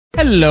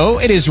Hello,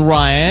 it is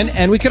Ryan,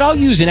 and we could all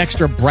use an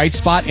extra bright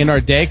spot in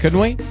our day, couldn't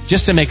we?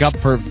 Just to make up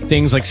for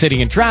things like sitting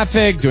in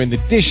traffic, doing the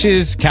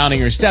dishes, counting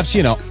your steps,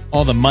 you know,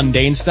 all the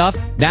mundane stuff.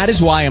 That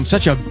is why I'm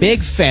such a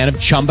big fan of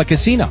Chumba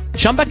Casino.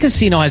 Chumba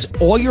Casino has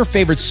all your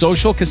favorite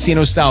social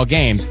casino-style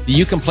games that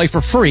you can play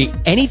for free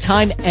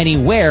anytime,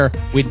 anywhere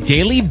with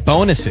daily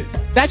bonuses.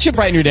 That should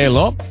brighten your day a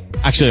little.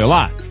 Actually, a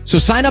lot. So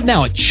sign up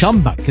now at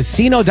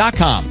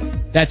ChumbaCasino.com.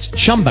 That's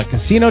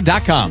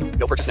ChumbaCasino.com.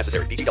 No purchase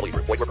necessary. VGW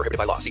Group. Void where prohibited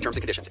by law. See terms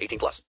and conditions.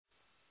 18+.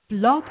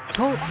 Blog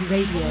Talk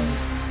Radio.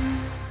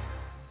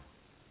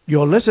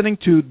 You're listening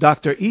to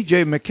Dr.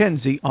 E.J.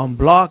 McKenzie on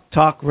Blog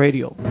Talk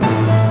Radio.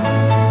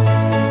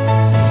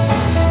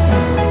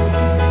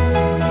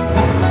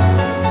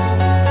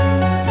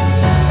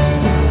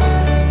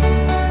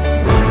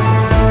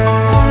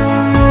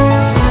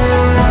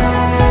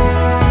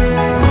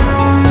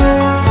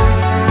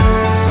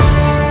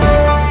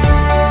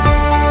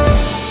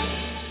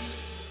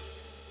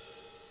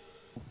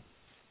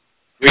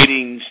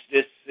 Greetings,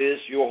 this is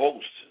your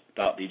host,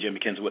 Dr. E.J.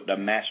 McKenzie with the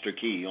Master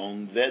Key.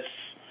 On this,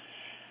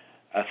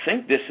 I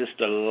think this is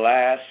the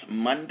last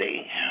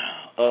Monday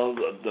of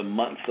the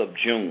month of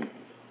June.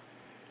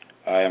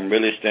 I am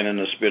really standing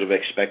in the spirit of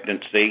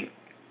expectancy.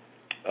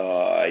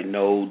 I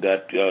know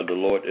that the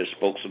Lord has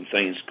spoke some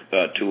things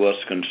to us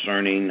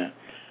concerning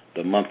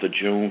the month of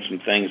June. Some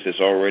things that's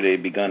already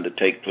begun to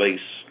take place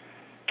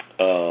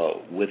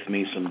with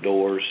me. Some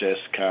doors that's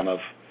kind of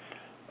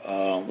I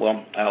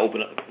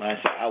open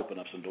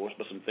up some doors,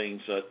 but some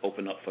things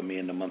open up for me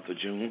in the month of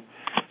June,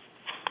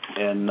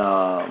 and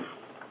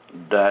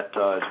that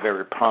is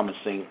very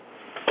promising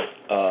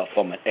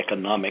from an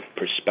economic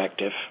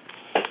perspective.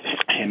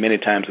 And many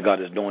times God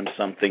is doing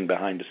something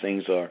behind the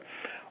scenes, or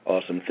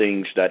some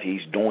things that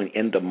He's doing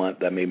in the month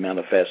that may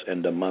manifest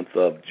in the month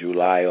of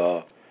July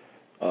or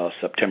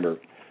September.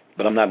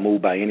 But I'm not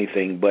moved by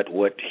anything but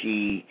what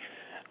He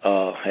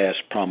has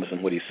promised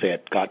and what He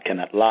said. God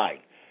cannot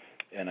lie.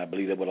 And I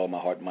believe that with all my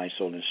heart, mind,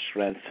 soul, and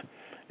strength.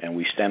 And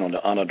we stand on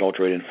the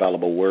unadulterated,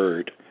 infallible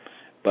word.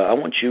 But I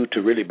want you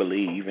to really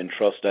believe and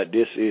trust that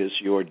this is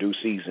your due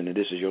season and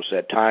this is your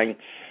set time.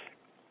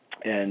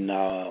 And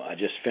I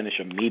just finished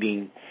a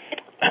meeting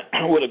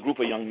with a group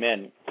of young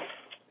men,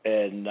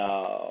 and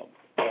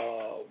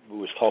we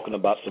was talking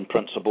about some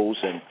principles,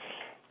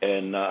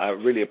 and I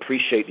really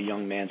appreciate the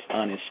young man's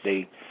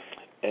honesty.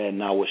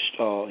 And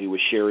he was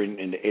sharing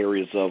in the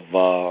areas of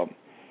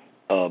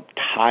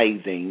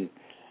tithing.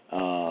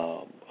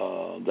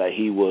 That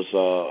he was,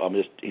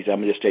 he said,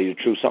 I'm just tell you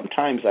the truth.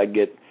 Sometimes I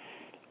get,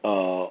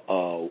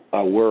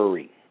 I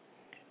worry,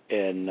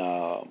 and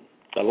a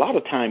lot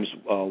of times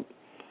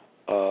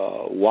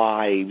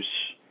wives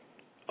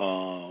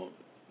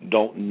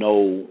don't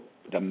know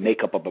the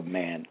makeup of a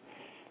man.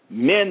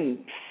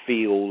 Men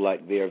feel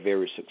like they're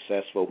very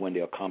successful when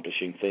they're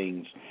accomplishing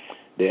things.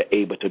 They're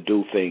able to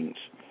do things.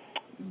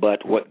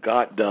 But what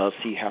God does,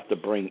 He has to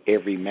bring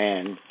every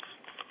man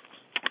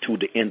to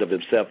the end of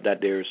himself,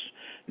 that there's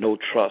no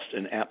trust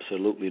in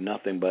absolutely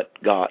nothing but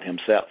God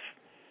Himself.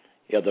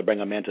 He has to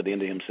bring a man to the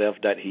end of himself,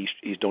 that he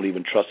don't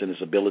even trust in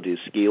his ability, his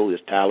skill, his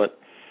talent.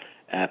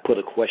 And I put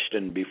a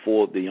question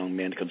before the young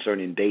man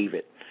concerning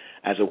David.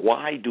 I said,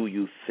 why do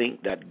you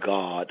think that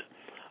God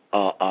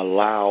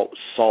allowed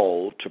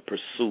Saul to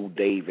pursue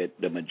David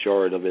the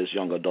majority of his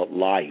young adult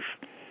life?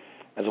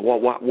 I said,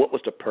 what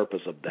was the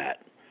purpose of that?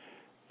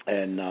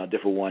 And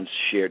different ones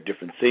shared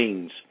different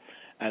things.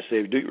 I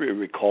said, do you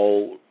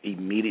recall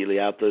immediately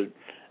after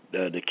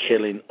the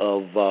killing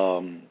of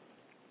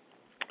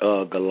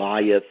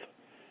Goliath,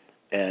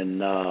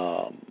 and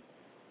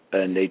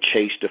they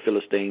chased the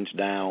Philistines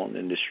down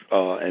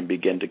and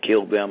began to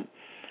kill them,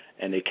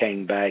 and they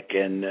came back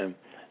and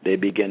they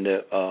began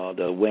to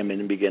the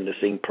women began to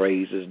sing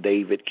praises.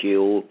 David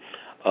killed,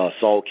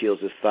 Saul kills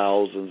his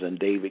thousands, and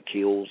David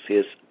kills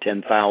his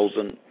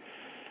 10,000.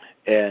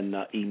 And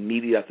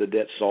immediately after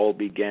that, Saul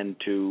began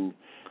to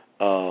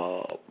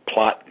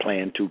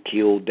plan to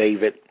kill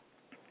David.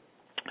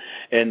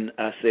 And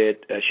I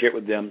shared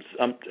with them,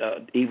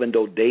 even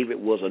though David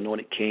was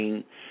anointed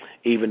king,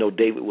 even though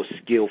David was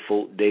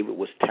skillful, David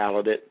was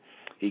talented,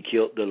 he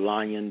killed the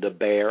lion, the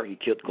bear, he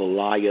killed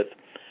Goliath.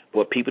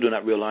 What people do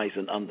not realize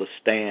and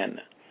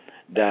understand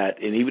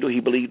that, and even though he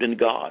believed in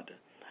God,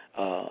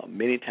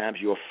 many times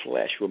your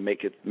flesh will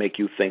make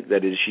you think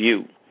that it is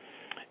you,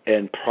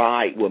 and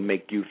pride will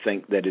make you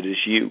think that it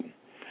is you.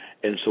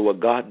 And so what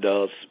God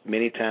does,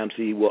 many times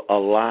He will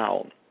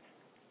allow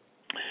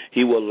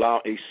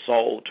a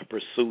soul to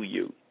pursue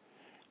you.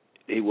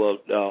 He will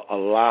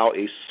allow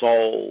a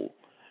soul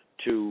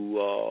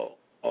to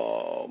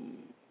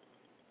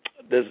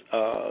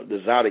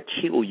desire to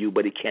kill you,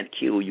 but He can't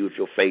kill you if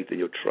your faith and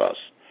your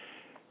trust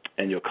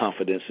and your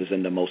confidence is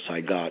in the Most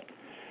High God.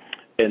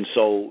 And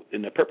so,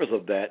 in the purpose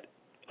of that,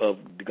 of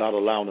God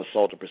allowing a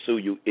soul to pursue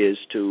you, is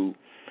to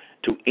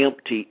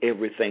empty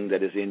everything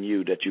that is in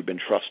you that you've been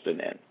trusting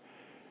in.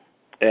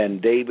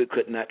 And David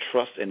could not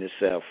trust in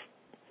himself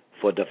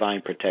for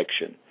divine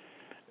protection.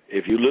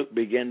 If you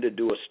begin to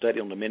do a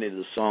study on the many of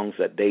the songs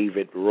that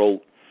David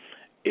wrote,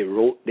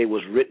 They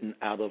was written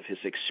out of his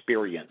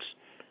experience.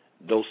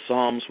 Those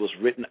Psalms was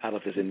written out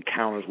of his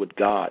encounters with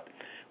God.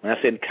 When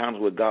I say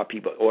encounters with God,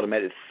 people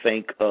automatically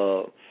think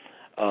of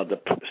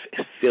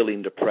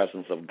feeling the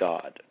presence of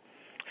God,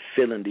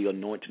 feeling the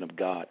anointing of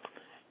God.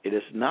 It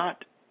is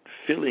not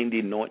feeling the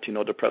anointing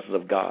or the presence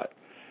of God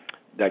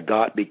that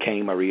God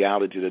became a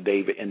reality to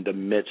David in the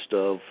midst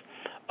of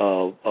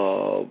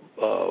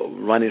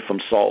running from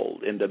Saul,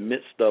 in the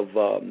midst of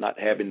not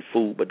having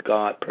food, but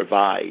God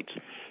provides.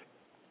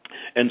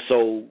 And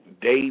so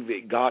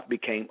God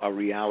became a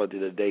reality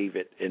to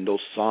David, and those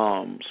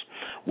Psalms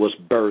was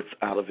birthed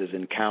out of his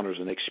encounters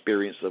and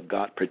experience of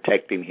God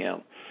protecting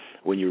him.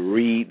 When you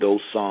read those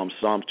Psalms,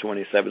 Psalm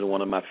 27 is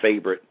one of my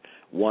favorite.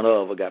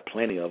 I got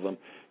plenty of them,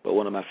 but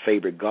one of my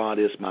favorite. God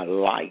is my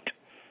light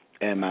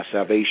and my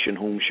salvation,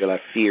 whom shall I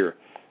fear?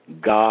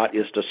 God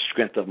is the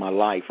strength of my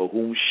life, for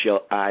whom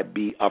shall I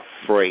be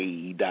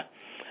afraid?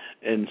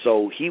 And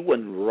so he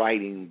wasn't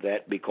writing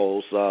that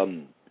because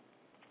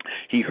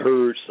he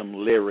heard some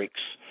lyrics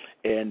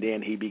and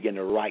then he began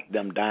to write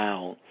them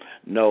down.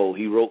 No,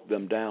 he wrote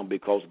them down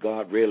because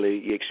God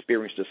really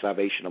experienced the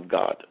salvation of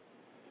God.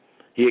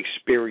 He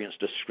experienced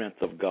the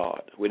strength of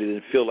God. When it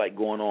didn't feel like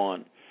going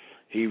on,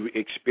 he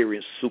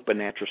experienced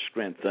supernatural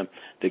strength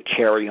to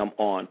carry him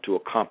on to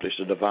accomplish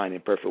the divine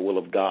and perfect will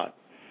of God.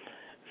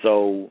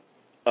 So,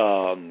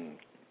 and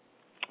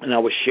I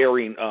was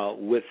sharing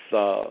with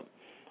the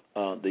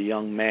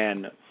young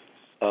man,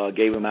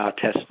 gave him our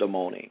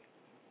testimony.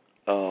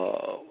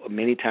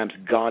 Many times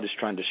God is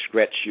trying to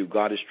stretch you.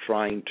 God is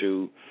trying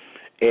to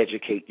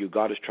educate you.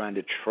 God is trying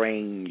to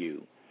train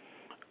you.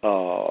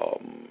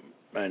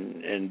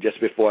 And just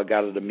before I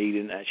got to the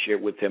meeting, I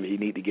shared with him he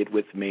need to get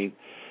with me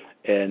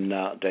and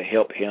to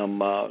help him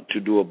to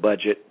do a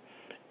budget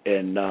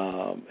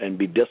and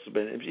be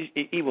disciplined.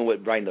 Even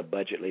with writing a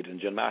budget, ladies and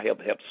gentlemen, I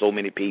help so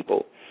many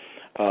people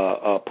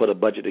put a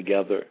budget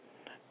together,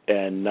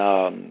 and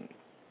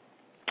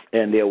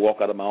they'll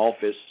walk out of my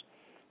office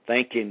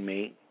thanking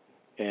me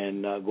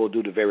and go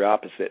do the very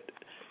opposite.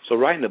 So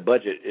writing a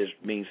budget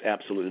means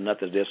absolutely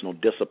nothing. There's no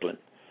discipline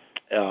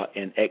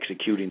in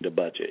executing the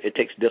budget. It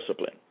takes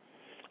discipline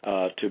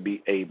to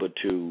be able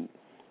to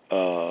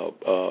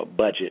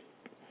budget.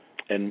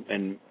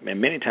 And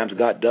many times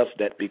God does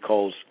that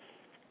because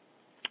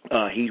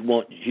he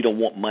don't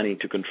want money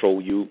to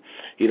control you.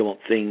 He don't want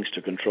things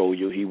to control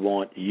you. He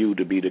wants you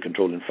to be the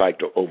controlling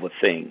factor over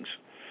things.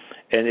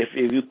 And if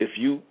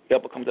you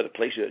ever come to the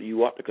place that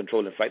you are the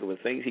controlling factor over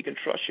things, he can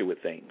trust you with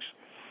things.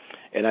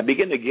 And I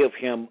begin to give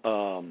him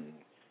our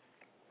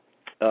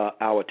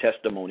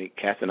testimony,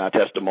 Kathy and our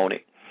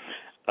testimony.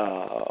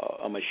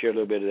 I'm going to share a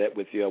little bit of that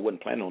with you. I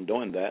wasn't planning on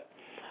doing that.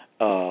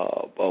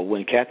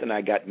 When Kathy and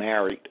I got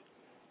married,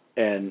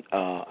 and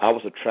I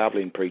was a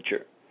traveling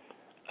preacher,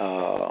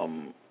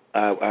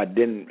 I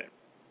didn't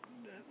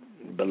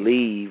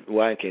believe,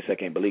 well, in case I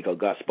can't believe because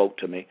God spoke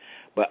to me,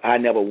 but I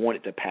never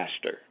wanted to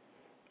pastor.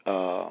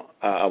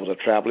 I was a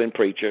traveling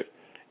preacher,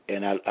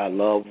 and I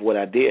loved what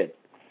I did.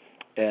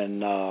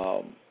 And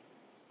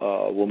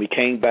when we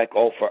came back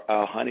off for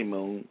our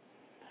honeymoon,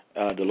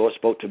 the Lord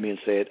spoke to me and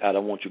said, I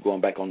don't want you going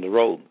back on the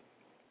road.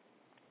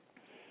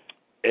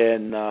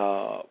 And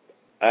I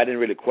didn't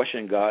really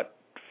question God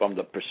from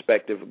the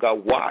perspective of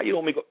God, why you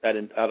don't make?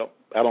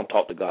 I don't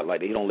talk to God like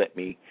that. He don't let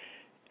me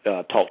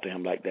talk to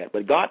him like that.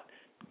 But God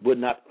would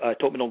not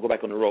told me don't go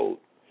back on the road.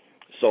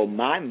 So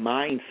my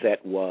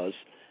mindset was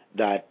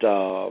that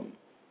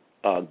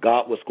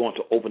God was going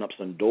to open up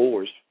some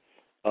doors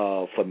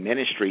for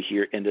ministry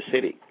here in the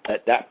city.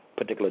 At that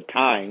particular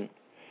time,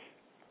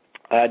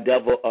 I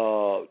never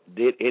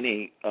did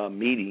any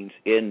meetings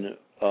in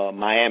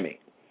Miami,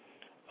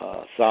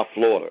 South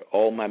Florida.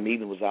 All my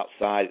meeting was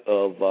outside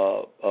of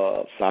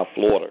South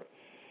Florida.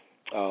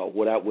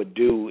 What I would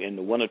do in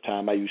the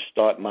wintertime, I used to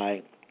start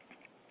my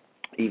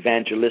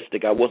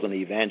evangelistic. I wasn't an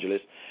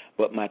evangelist,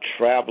 but my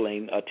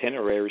traveling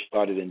itinerary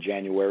started in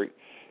January.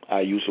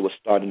 I usually would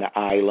start in the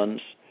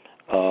islands.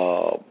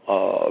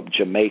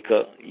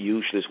 Jamaica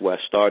usually is where I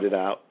started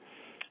out.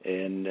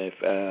 And if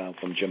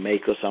from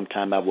Jamaica,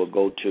 sometime I would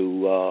go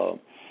to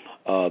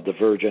the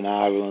Virgin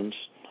Islands.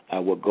 I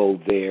would go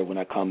there. When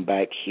I come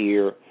back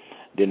here,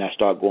 then I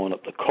start going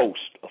up the coast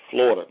of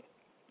Florida.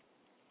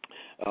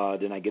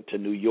 Then I get to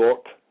New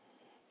York,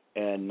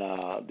 and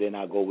then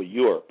I go with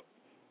Europe.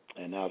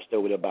 And I'll stay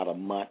with about a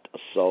month or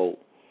so.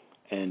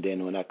 And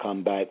then when I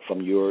come back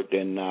from Europe,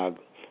 then I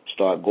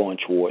start going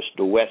towards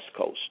the West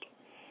Coast.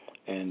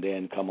 And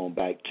then come on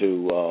back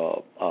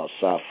to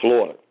South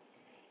Florida.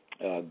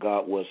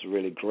 God was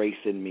really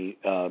gracing me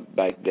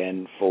back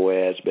then for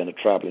as being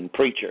a traveling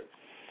preacher.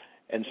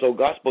 And so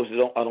God spoke to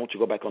me, I don't want you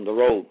to go back on the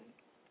road.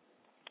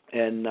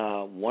 And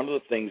one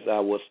of the things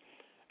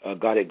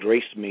God had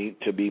graced me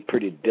to be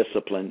pretty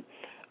disciplined,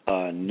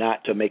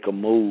 not to make a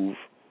move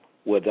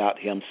without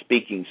him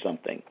speaking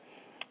something.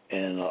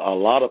 And a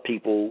lot of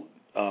people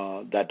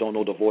that don't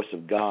know the voice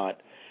of God,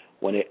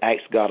 when they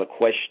ask God a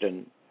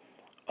question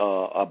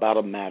about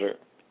a matter,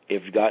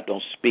 if God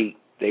don't speak,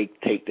 they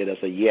take that as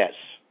a yes.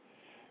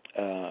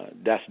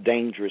 that's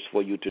dangerous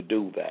for you to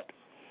do that,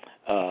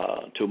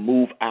 to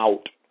move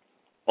out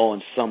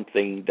on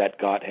something that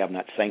God have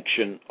not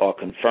sanctioned or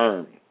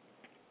confirmed.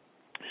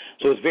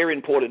 So it's very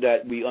important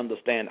that we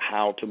understand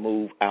how to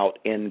move out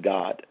in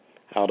God,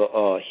 how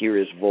to hear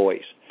His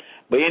voice.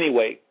 But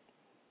anyway,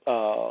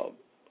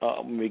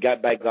 when we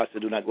got back, God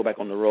said, do not go back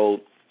on the road.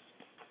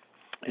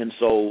 And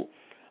so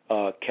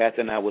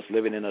Kathy and I was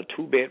living in a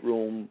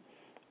 2-bedroom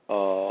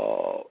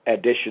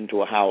addition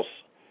to a house.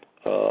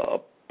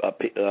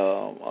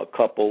 A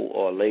couple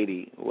or a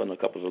lady, one of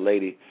the couples, a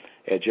lady,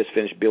 had just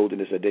finished building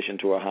this addition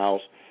to her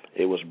house.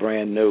 It was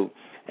brand new.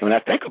 And when I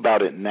think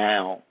about it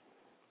now,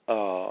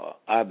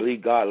 I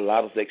believe God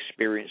allowed us to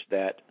experience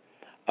that,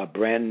 a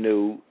brand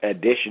new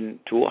addition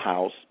to a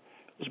house.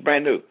 It was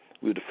brand new.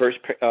 We were the first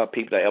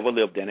people that ever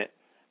lived in it.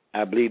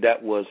 I believe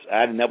that was,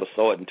 I never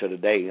saw it until the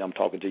day I'm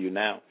talking to you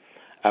now.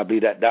 I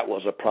believe that that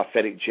was a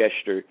prophetic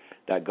gesture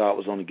that God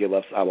was going to give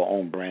us our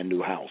own brand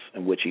new house,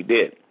 in which He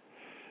did.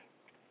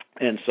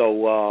 And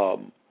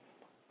so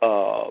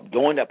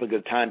during that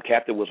particular time,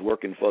 Captain was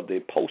working for the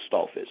post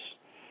office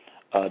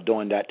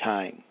during that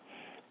time.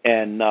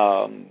 And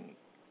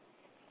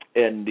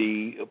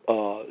the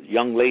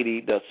young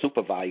lady, the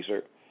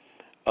supervisor,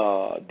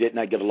 did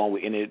not get along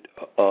with any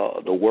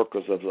of the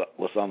workers that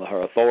was under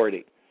her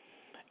authority.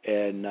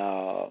 And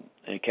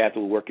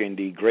Captain was working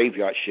the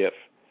graveyard shift.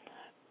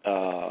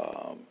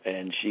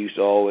 And she used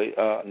to always,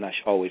 not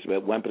always,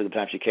 but one particular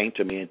time she came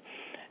to me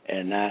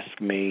and asked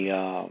me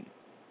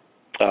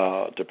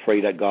to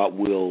pray that God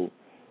will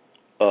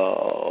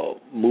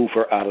move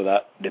her out of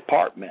that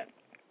department.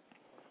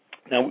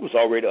 Now, we was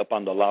already up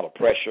under a lot of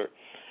pressure.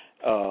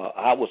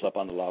 I was up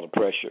under a lot of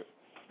pressure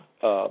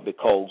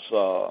because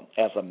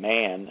as a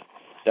man,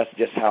 that's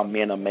just how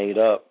men are made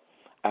up.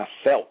 I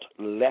felt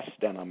less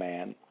than a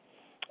man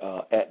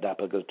at that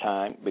particular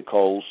time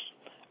because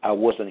I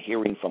wasn't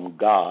hearing from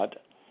God.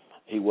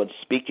 He wasn't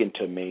speaking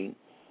to me.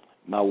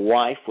 My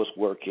wife was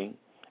working.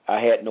 I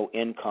had no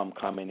income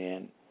coming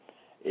in.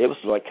 It was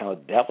like kind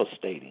of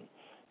devastating.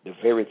 The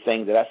very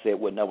thing that I said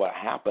would never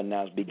happen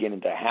now is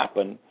beginning to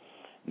happen.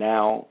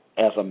 Now,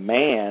 as a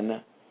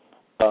man,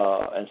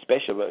 and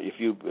especially if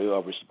you're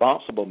a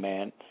responsible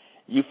man,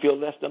 you feel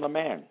less than a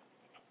man.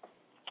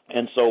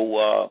 And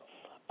so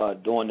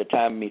during the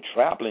time of me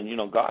traveling,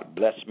 God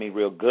blessed me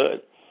real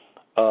good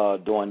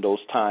during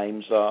those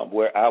times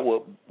where I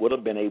would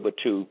have been able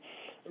to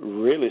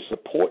really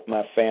support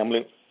my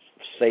family,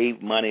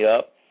 save money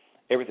up,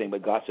 everything.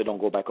 But God said,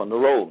 don't go back on the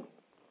road.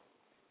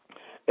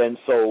 And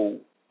so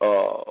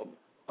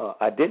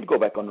I didn't go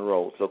back on the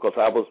road. So because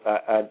I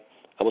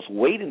was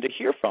waiting to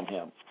hear from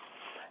Him.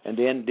 And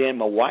then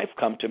my wife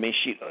come to me.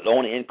 The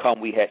only income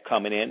we had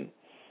coming in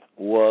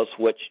was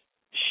what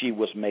she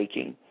was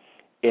making,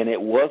 and it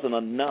wasn't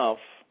enough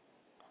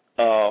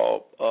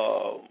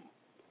to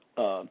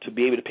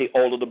be able to pay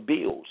all of the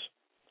bills.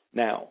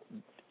 Now,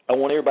 I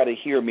want everybody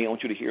to hear me. I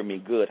want you to hear me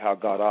good, how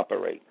God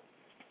operates.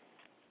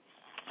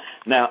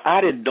 Now,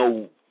 I didn't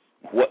know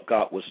what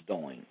God was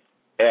doing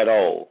at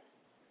all.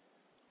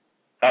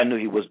 I knew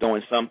He was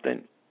doing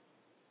something.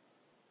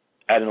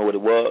 I didn't know what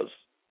it was,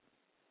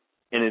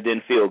 and it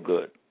didn't feel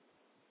good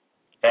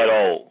at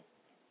all.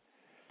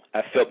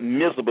 I felt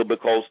miserable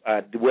because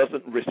I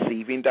wasn't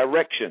receiving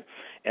direction,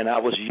 and I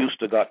was used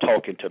to God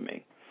talking to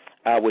me.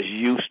 I was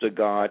used to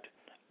God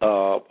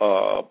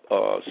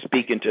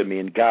speaking to me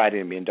and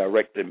guiding me and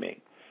directing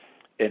me,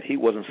 and He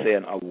wasn't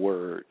saying a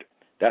word.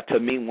 That, to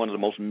me, one of the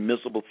most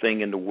miserable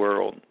things in the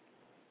world,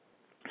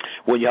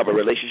 when you have a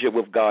relationship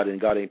with God and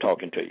God ain't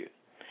talking to you.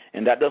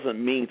 And that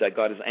doesn't mean that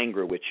God is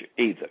angry with you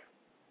either.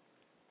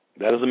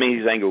 That doesn't mean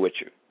He's angry with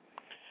you.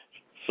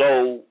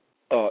 So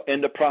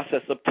in the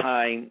process of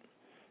time,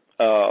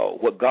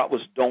 what God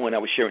was doing, I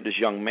was sharing with this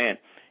young man,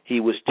 He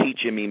was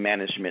teaching me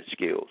management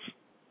skills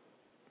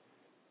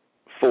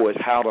for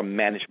how to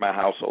manage my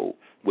household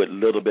with a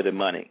little bit of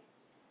money.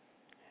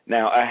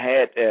 Now, I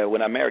had,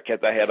 when I married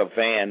Kathy, I had a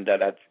van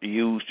that I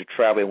used to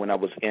travel when I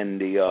was in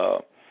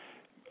the,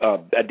 I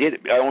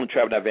only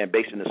traveled in that van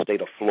based in the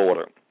state of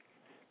Florida.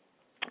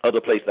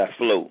 Other place I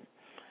flew.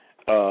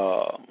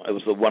 It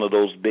was one of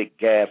those big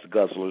gas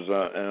guzzlers.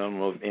 I don't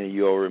know if any of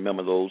you all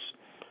remember those.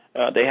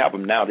 They have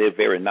them now. They're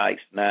very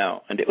nice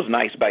now. And it was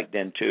nice back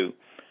then, too.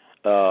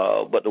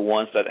 But the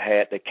ones that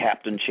had the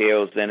captain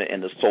chairs in it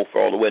and the sofa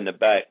all the way in the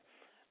back,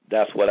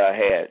 that's what I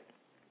had.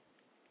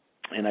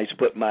 And I used to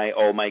put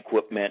all my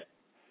equipment.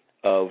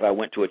 If I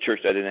went to a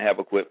church that didn't have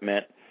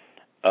equipment,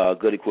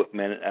 good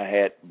equipment, I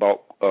had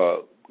bought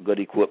good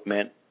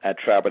equipment. I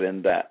traveled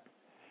in that.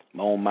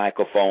 My own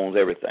microphones,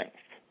 everything.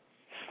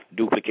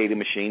 Duplicating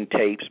machine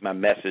tapes, my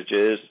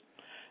messages.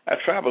 I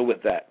traveled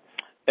with that.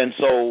 And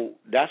so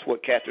that's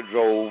what Kathy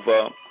drove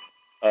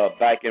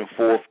back and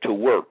forth to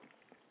work.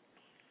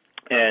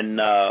 And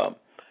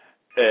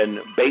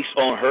based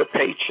on her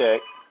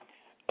paycheck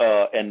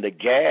and the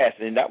gas,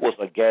 and that was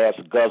a gas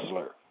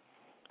guzzler.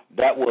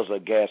 That was a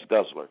gas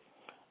guzzler.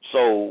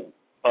 So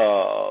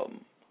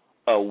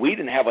we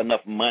didn't have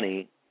enough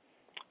money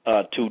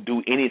to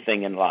do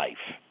anything in life.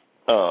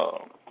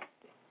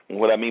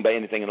 what I mean by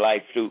anything in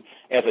life, to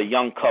as a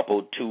young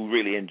couple to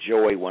really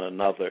enjoy one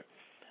another.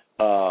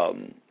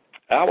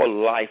 Our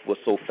life was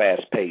so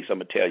fast paced. I'm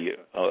gonna tell you.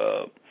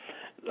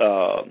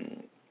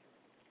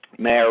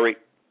 Married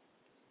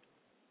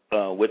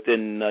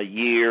within a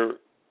year,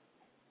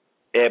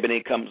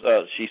 Ebony comes.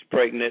 She's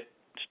pregnant.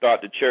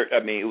 Start the church. I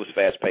mean, it was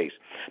fast paced.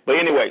 But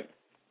anyway,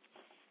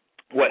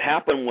 what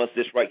happened was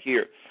this right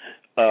here.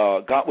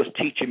 God was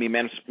teaching me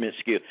management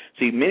skills.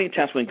 See, many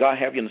times when God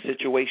have you in a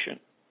situation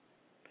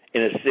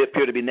and it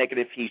appears to be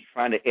negative, He's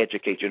trying to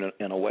educate you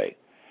in a way.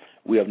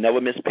 We have never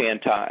missed paying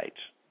tithes,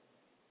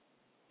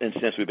 and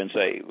since we've been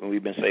saved,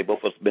 both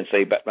of us have been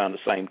saved back around the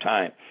same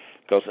time.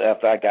 Because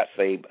after I got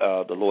saved,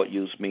 the Lord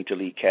used me to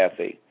lead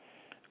Kathy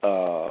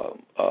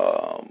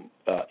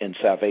in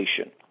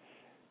salvation,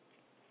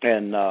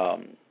 and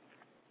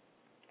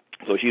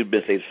so she's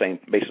been saved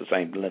basically the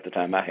same length of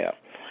time I have.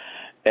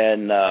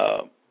 And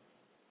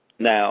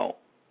now,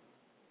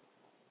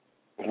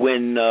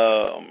 when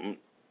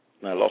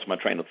I lost my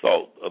train of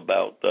thought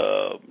about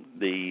the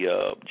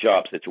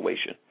job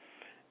situation,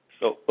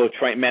 so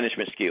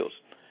management skills.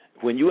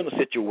 When you're in a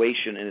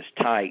situation and it's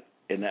tight,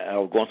 and I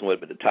was going somewhere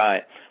with the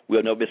tithe,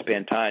 we'll never miss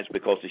paying tithes,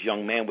 because this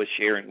young man was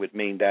sharing with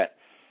me that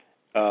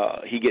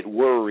he get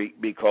worried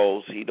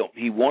because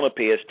he want to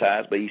pay his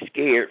tithes, but he's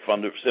scared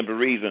from the simple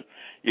reason,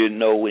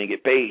 when he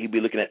get paid, he'd be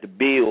looking at the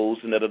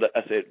bills and da.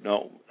 I said,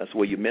 no, that's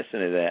where you're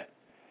missing it at.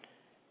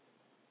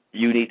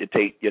 You need to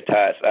take your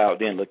tithes out,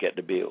 then look at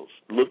the bills.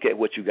 Look at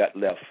what you got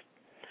left.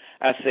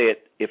 I said,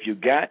 if you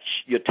got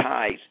your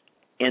tithes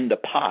in the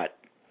pot,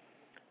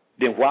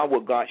 then why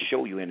would God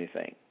show you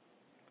anything?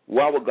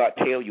 Why would God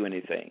tell you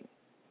anything?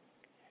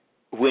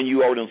 When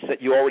you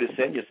already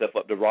setting yourself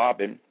up to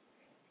robbing,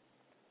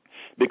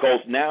 because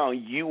now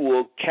you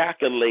are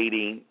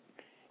calculating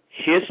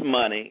His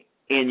money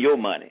in your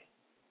money.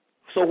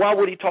 So why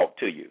would He talk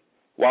to you?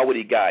 Why would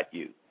He guide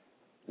you?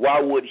 Why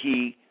would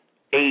He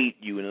aid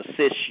you and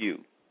assist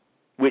you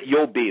with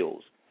your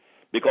bills?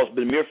 Because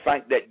the mere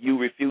fact that you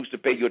refuse to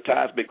pay your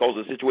tithes because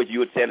of the situation,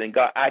 you are telling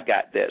God, I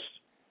got this.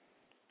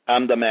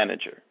 I'm the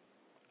manager.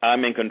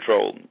 I'm in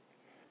control.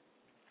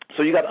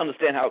 So you got to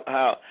understand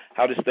how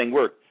this thing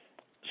works.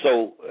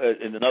 So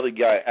and another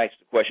guy asked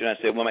the question. I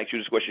said, well, I'm going to ask you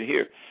this question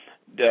here.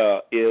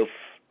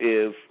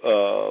 If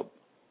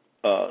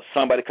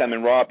somebody come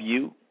and rob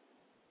you,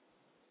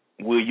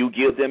 will you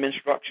give them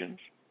instructions?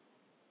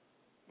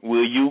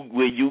 Will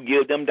you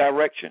give them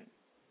direction?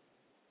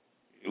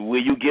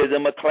 Will you give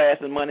them a class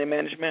in money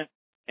management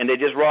and they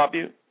just rob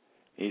you?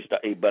 He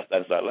bust out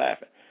and started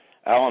laughing.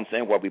 I don't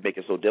understand why we make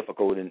it so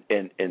difficult and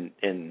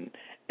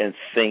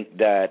think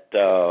that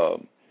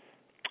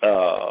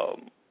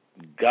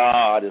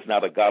God is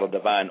not a God of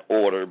divine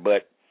order,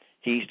 but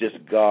He's just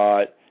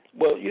God.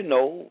 Well,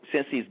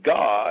 since He's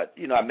God,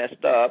 I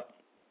messed up,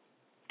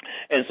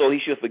 and so He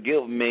should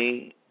forgive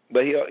me,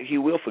 but He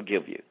will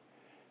forgive you.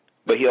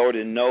 But He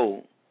already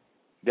know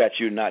that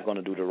you're not going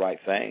to do the right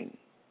thing.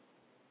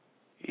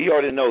 He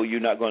already know you're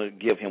not going to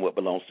give Him what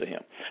belongs to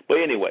Him. But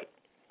anyway,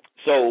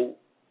 so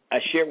I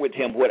shared with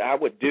him what I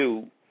would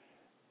do.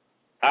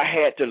 I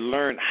had to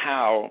learn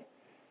how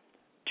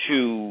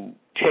to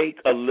take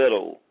a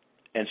little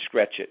and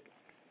stretch it,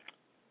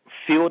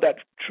 fill that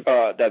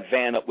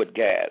van up with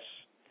gas,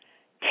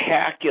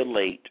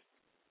 calculate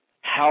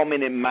how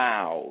many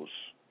miles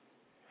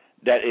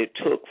that it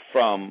took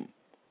from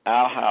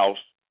our house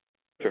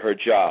to her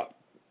job,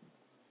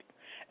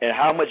 and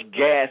how much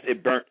gas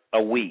it burnt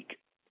a week.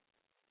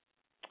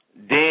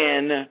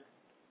 Then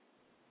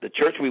the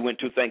church we went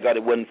to, thank God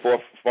it wasn't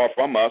far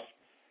from us,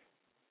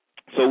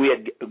 so we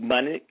had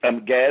money,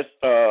 gas.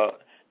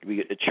 We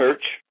get to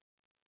church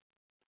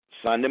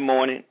Sunday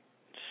morning,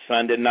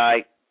 Sunday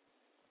night,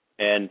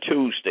 and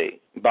Tuesday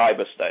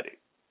Bible study.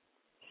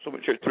 So we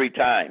church 3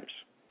 times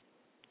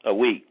a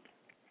week.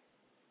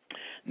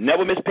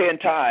 Never missed paying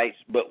tithes,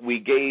 but we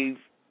gave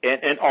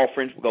and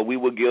offerings, because we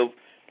would give.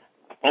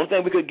 Only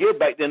thing we could give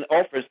back then,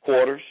 offerings,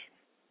 quarters,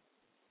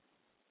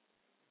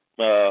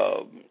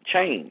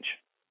 change,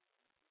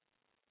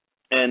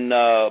 and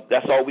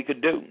that's all we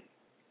could do.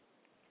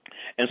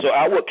 And so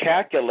I would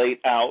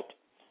calculate out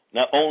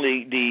not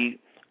only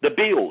the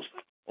bills.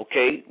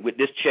 Okay, with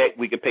this check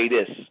we could pay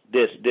this.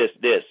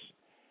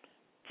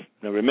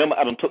 Now remember,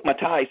 I done took my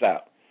tithes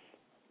out.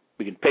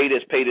 We can pay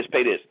this.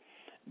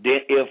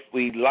 Then if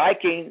we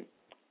liking,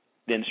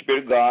 then the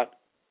Spirit of God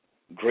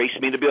graced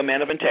me to be a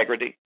man of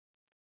integrity.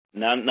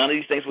 None of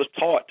these things was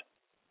taught,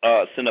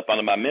 sent up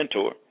under my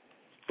mentor,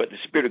 but the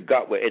Spirit of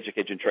God will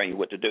educate you and train you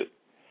what to do.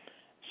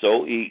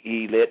 So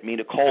he led me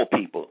to call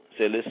people,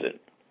 say, listen,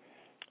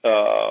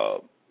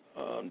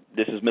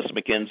 this is Mr.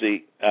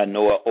 McKenzie. I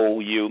know I owe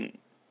you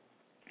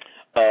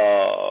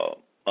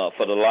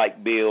for the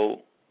light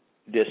bill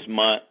this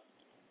month.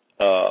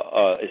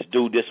 It's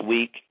due this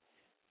week.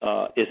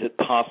 Is it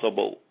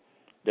possible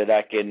that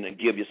I can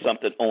give you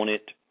something on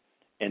it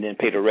and then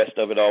pay the rest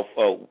of it off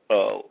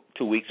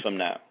 2 weeks from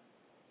now?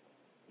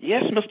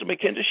 Yes, Mr.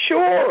 McKenzie,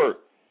 sure.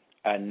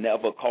 I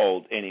never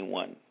called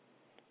anyone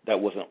that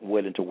wasn't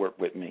willing to work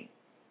with me.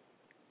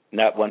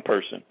 Not one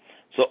person.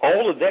 So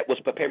all of that was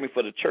preparing me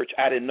for the church.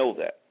 I didn't know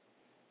that.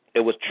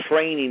 It was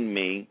training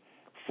me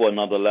for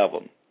another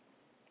level.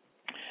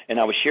 And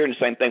I was sharing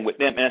the same thing with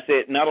them. And I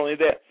said, not only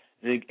that,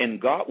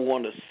 and God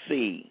wanted to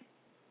see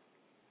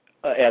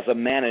as a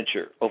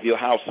manager of your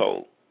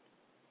household,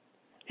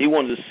 He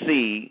wanted to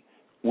see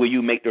will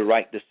you make the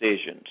right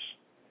decisions.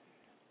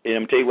 And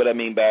I'm going to tell you what I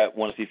mean by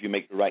want to see if you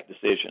make the right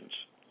decisions.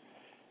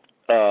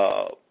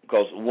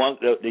 Because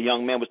the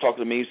young man was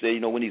talking to me. He said, you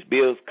know, when these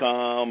bills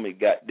come, he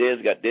got this,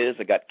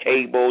 I got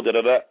cable,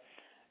 da-da-da.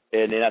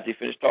 And then after he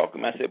finished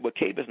talking, I said, well,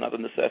 cable is not a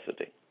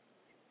necessity.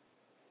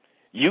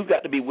 You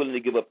got to be willing to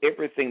give up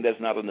everything that's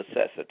not a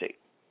necessity.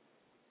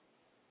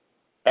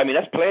 I mean,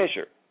 that's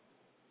pleasure.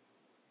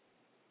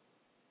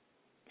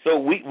 So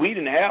we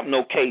didn't have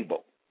no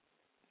cable.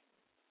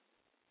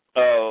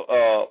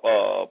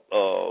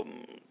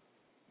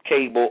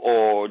 Cable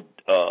or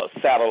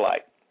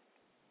satellite.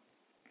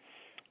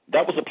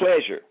 That was a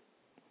pleasure.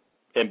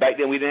 And back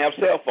then we didn't have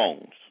cell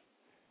phones.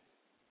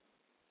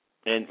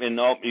 And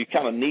you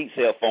kind of need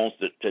cell phones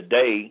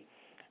today,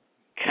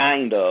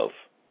 kind of.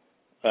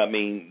 I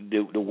mean,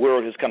 the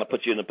world has kind of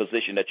put you in a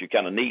position that you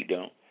kind of need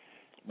them.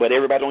 But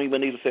everybody don't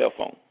even need a cell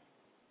phone.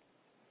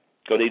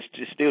 So they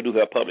still do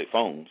have public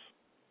phones.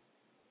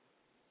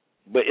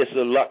 But it's a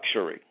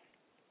luxury.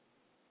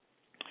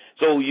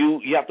 So you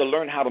have to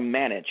learn how to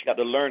manage. You have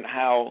to learn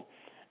how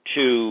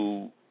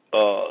to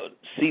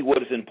see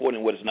what is important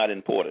and what is not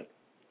important.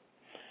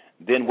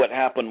 Then what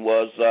happened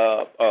was,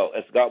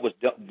 as God was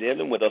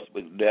dealing with us,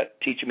 with that,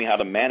 teaching me how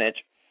to manage,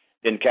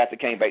 then Kathy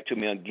came back to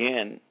me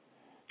again.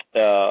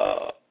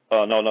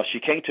 She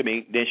came to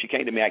me. Then she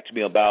came to me, asking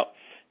me about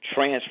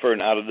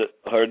transferring out of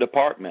her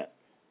department.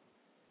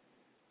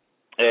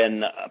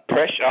 And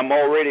pressure. I'm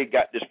already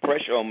got this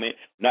pressure on me,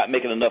 not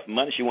making enough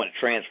money. She wanted to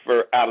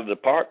transfer out of the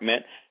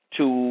department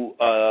to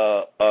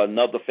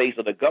another phase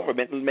of the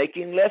government and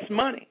making less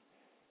money.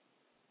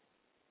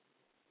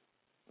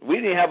 We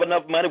didn't have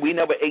enough money. We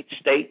never ate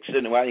steaks,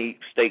 and I didn't eat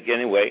steak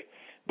anyway.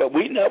 But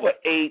we never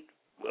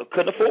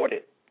couldn't afford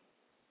it.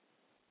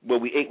 But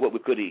we ate what we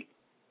could eat.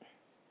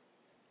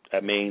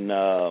 I mean,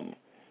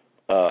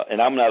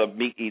 and I'm not a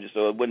meat eater,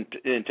 so it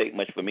didn't take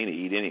much for me to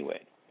eat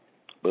anyway.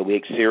 But we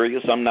ate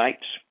cereal some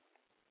nights,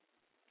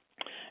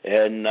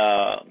 and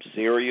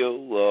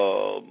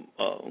cereal,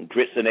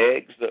 grits and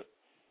eggs.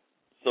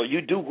 So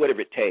you do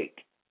whatever it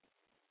takes.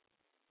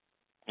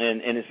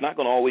 And it's not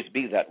going to always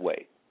be that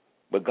way.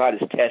 But God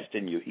is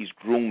testing you. He's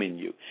grooming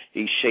you.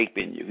 He's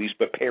shaping you. He's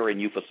preparing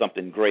you for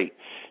something great.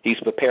 He's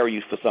preparing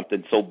you for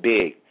something so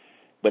big.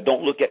 But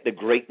don't look at the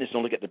greatness.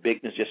 Don't look at the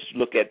bigness. Just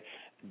look at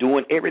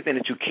doing everything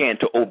that you can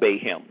to obey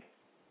Him.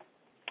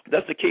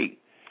 That's the key.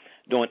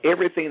 Doing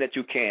everything that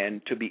you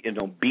can to be in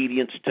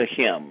obedience to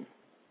Him.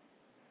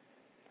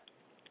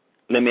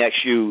 Let me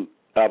ask you,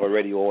 our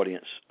radio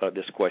audience,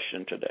 this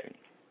question today.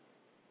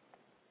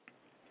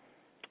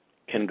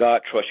 Can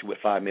God trust you with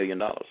 $5 million?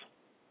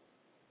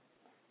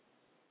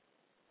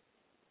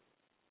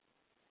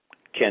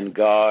 Can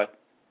God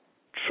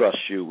trust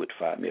you with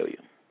 $5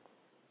 million?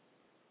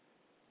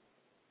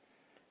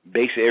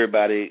 Basically,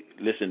 everybody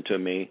listen to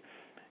me,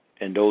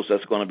 and those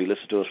that's going to be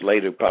listening to us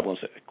later probably going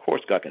to say, of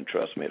course God can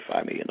trust me with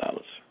 $5 million.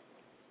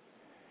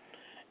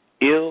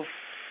 If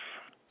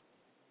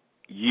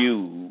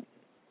you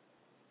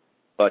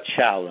are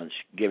challenged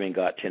giving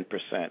God 10%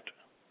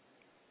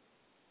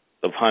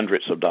 of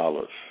hundreds of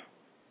dollars,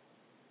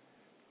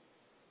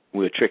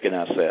 we're tricking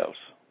ourselves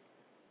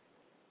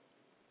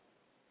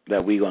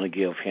that we're going to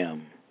give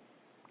Him.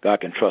 God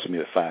can trust me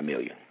with $5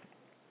 million.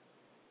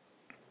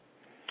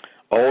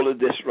 All of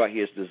this right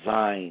here is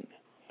designed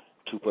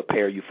to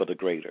prepare you for the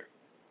greater.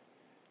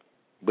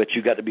 But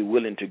you got to be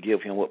willing to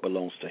give Him what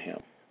belongs to Him.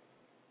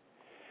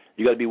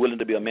 You got to be willing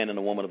to be a man and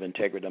a woman of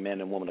integrity, a man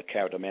and a woman of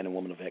character, a man and a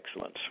woman of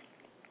excellence.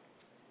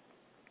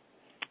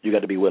 You got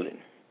to be willing.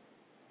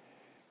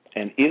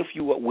 And if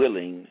you are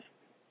willing,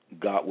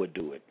 God will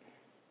do it.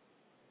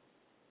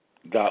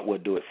 God will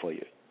do it for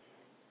you.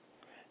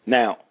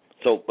 Now,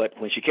 but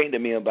when she came to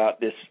me about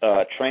this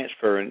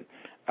transferring,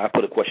 I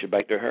put a question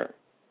back to her.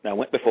 Now, I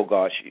went before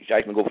God. She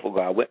asked me to go before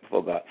God. I went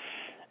before God.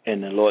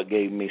 And the Lord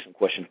gave me some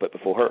questions put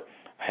before her.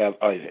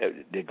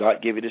 Did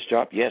God give you this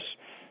job? Yes.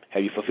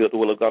 Have you fulfilled the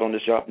will of God on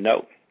this job?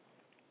 No.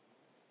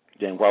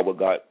 Then why would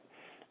God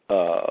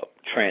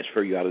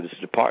transfer you out of this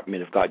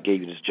department? If God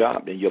gave you this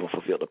job, then you haven't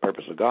fulfilled the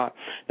purpose of God.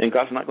 Then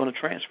God's not going to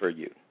transfer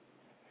you.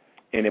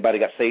 Anybody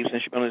got saved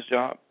since you've been on this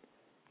job?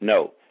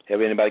 No.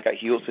 Have anybody got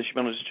healed since you've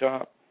been on this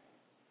job?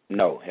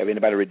 No. Have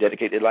anybody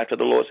rededicated their life to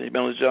the Lord since you've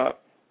been on this job?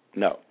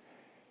 No.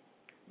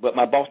 But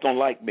my boss don't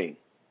like me.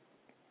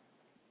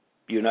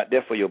 You're not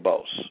there for your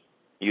boss.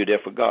 You're there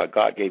for God.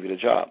 God gave you the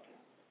job.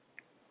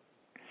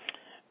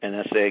 And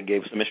I said,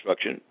 gave some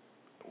instruction.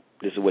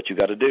 This is what you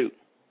got to do.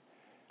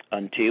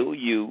 Until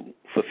you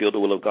fulfill the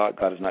will of God,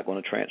 God is not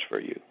going to transfer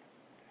you.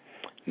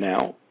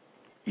 Now,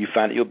 you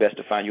find it your best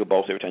to find your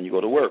boss every time you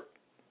go to work.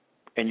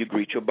 And you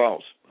greet your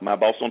boss. My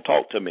boss don't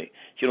talk to me.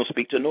 She don't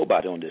speak to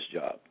nobody on this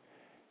job.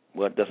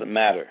 Well, it doesn't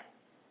matter.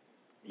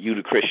 You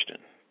the Christian.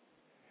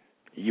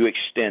 you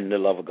extend the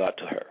love of God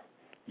to her.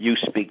 You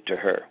speak to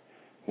her.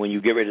 When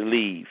you get ready to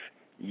leave,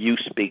 you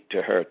speak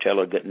to her. Tell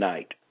her good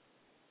night.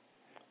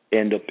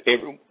 And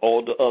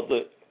all the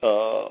other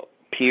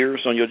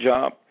peers on your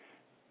job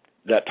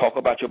that talk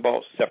about your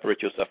boss,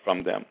 separate yourself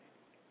from them.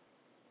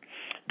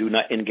 Do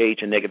not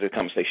engage in negative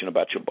conversation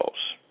about your boss.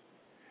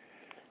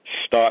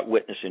 Start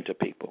witnessing to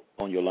people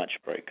on your lunch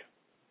break.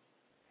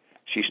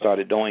 She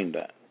started doing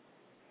that.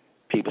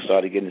 People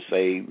started getting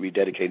saved,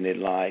 rededicating their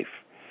life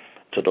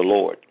to the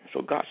Lord.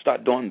 So God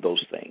started doing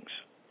those things.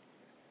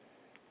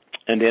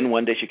 And then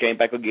one day she came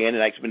back again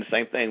and asked me the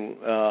same thing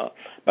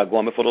by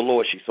going before the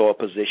Lord. She saw a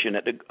position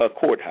at the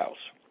courthouse.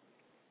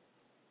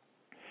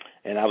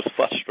 And I was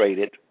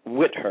frustrated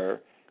with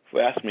her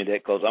for asking me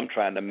that because I'm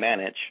trying to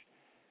manage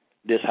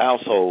this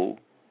household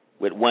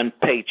with one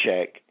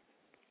paycheck,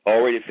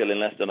 already feeling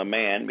less than a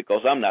man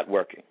because I'm not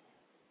working.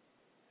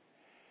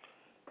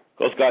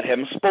 Because God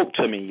hadn't spoke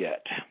to me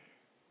yet.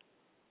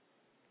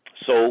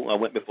 So I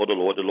went before the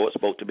Lord. The Lord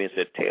spoke to me and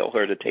said, tell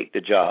her to take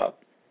the job,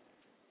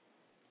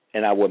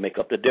 and I will make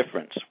up the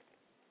difference.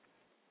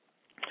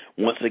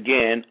 Once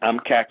again, I'm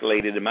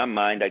calculated in my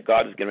mind that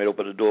God is going to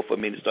open the door for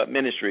me to start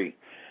ministry.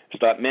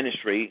 Start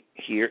ministry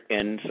here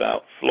in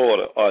South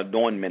Florida, or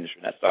doing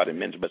ministry. Not starting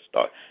ministry,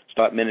 but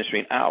start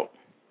ministering out,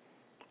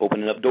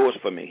 opening up doors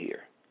for me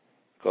here.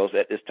 Because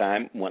at this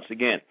time, once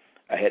again,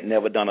 I had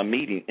never done a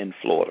meeting in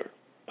Florida,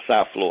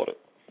 South Florida.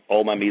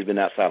 All my meetings have been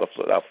outside of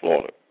South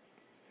Florida.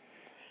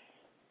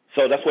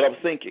 So that's what I was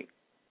thinking.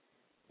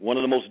 One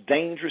of the most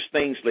dangerous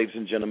things, ladies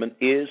and gentlemen,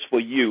 is for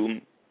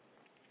you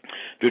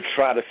to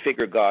try to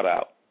figure God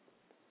out.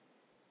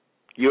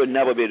 You'll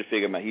never be able to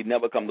figure him out. He'd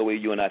never come the way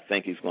you and I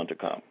think he's going to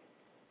come.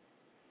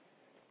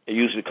 It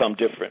usually comes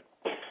different.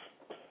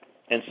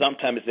 And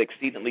sometimes it's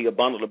exceedingly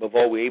abundant above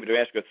all we're able to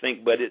ask or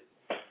think, but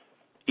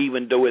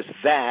even though it's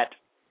that,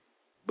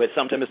 but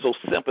sometimes it's so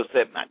simple.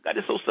 My God,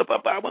 it's so simple.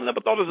 I would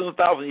never thought it was in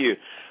 1,000 years.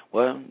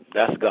 Well,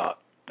 that's God.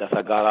 That's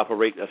how God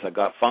operates. That's how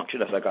God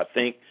functions. That's how God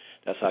thinks.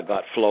 That's how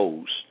God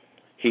flows.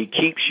 He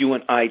keeps you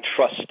and I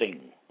trusting.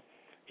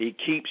 He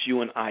keeps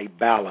you and I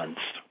balanced.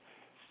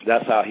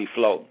 That's how he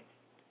flows.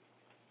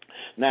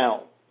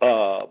 Now,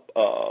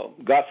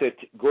 God said,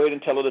 go ahead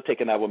and tell her to take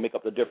it, and I will make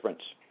up the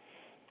difference.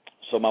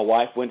 So my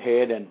wife went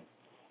ahead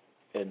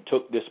and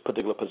took this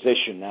particular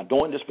position. Now,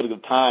 during this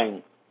particular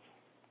time,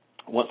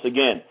 once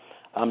again,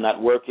 I'm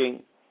not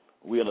working.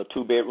 We're in a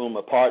 2-bedroom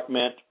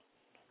apartment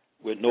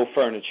with no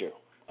furniture,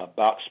 a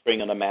box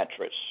spring and a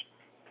mattress.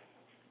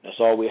 That's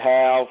all we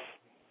have.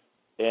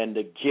 And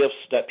the gifts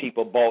that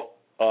people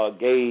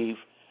gave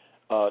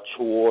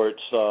towards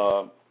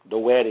the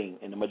wedding,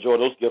 and the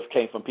majority of those gifts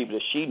came from people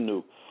that she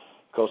knew,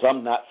 because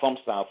I'm not from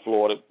South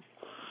Florida.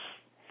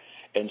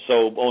 And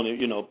so only,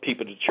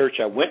 people at the church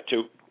I went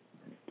to,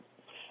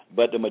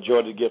 but the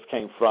majority of the gifts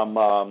came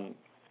from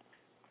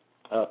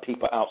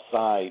people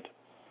outside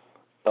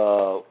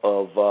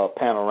of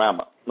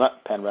Panorama.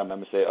 Not Panorama, I'm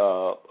going to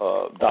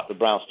say Dr.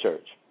 Brown's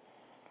church.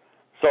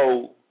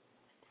 So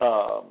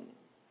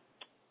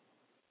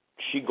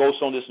she goes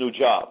on this new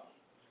job.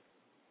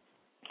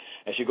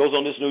 As she goes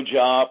on this new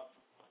job,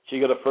 she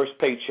got her first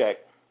paycheck.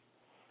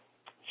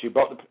 She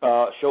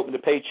showed me the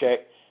paycheck.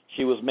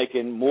 She was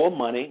making more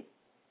money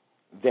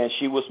than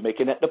she was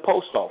making at the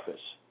post office.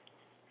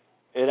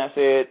 And I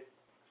said,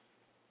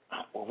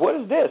 what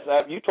is this?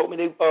 You told me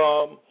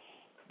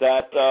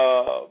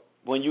that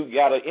when you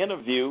got an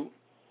interview,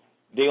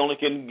 they only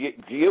can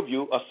give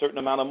you a certain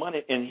amount of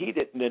money, and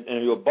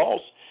and your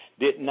boss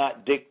did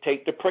not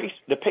dictate the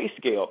pay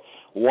scale.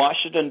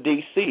 Washington,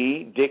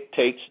 D.C.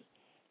 dictates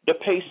the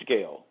pay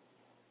scale.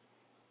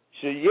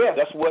 She said, yeah,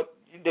 that's what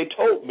they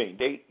told me.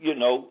 They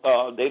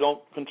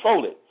don't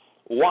control it.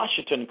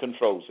 Washington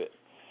controls it.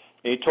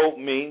 They told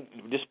me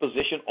this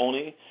position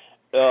only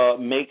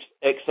makes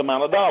X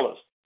amount of dollars.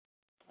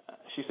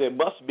 She said,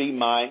 must be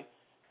my,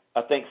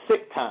 I think,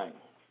 sick time.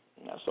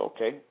 That's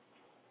okay.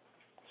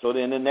 So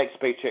then the next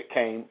paycheck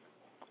came,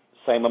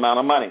 same amount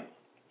of money.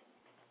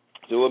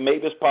 So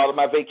maybe it's part of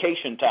my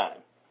vacation time.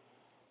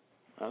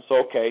 That's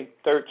okay.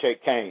 Third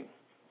check came.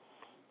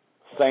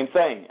 Same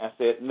thing. I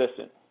said,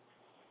 listen,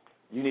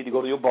 you need to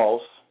go to your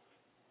boss,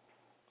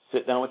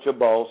 sit down with your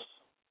boss,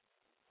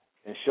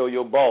 and show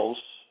your boss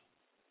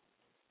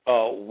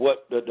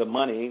what the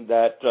money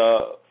that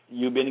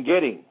you've been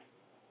getting.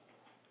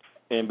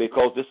 And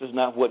because this is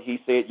not what he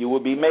said you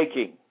would be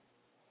making.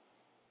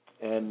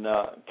 And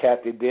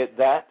Kathy did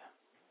that.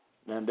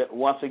 And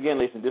once again,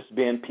 listen, this has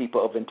been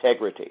people of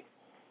integrity.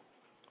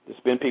 This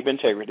has been people of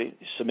integrity,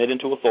 submitting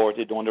to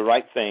authority, doing the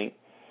right thing.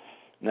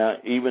 Now,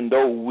 even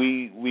though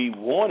we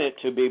wanted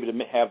to be able to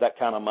have that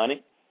kind of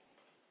money,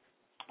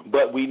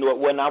 but we knew it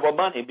wasn't our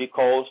money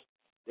because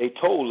they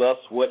told us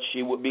what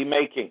she would be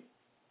making.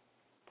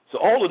 So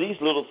all of these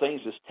little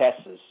things is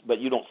tests, but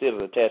you don't see it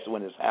as a test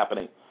when it's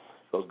happening,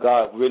 because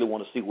God really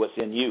wants to see what's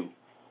in you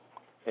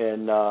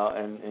and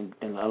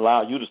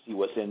allow you to see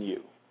what's in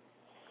you.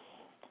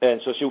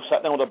 And so she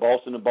sat down with the boss,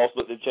 and the boss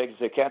looked at the check and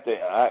said, Kathy,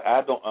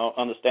 I don't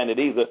understand it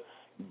either,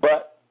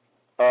 but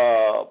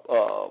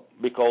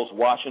because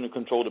Washington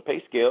controlled the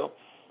pay scale,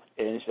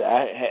 and she said,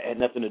 I had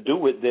nothing to do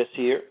with this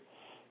here.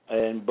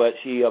 But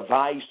she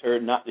advised her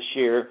not to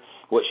share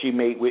what she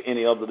made with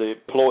any of the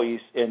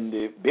employees in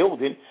the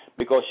building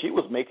because she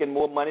was making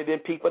more money than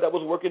people that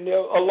was working there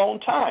a long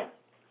time.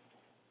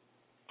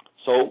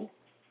 So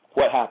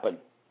what happened?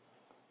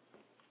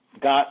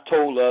 God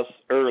told us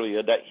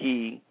earlier that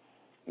he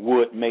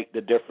would make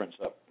the difference.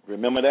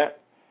 Remember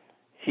that?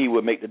 He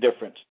would make the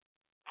difference.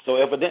 So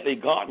evidently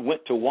God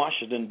went to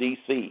Washington,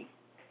 D.C.,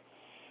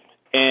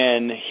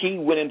 and he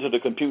went into the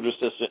computer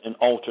system and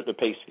altered the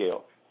pay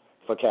scale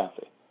for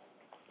Kathy.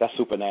 That's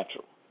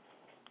supernatural.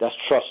 That's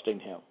trusting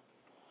him.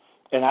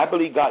 And I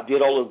believe God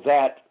did all of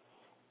that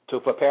to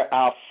prepare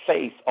our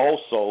faith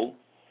also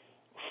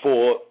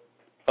for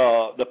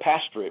the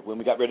pastorate when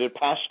we got ready to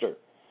pastor.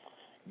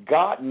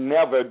 God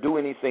never do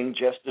anything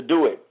just to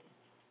do it.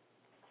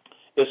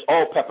 It's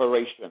all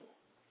preparation.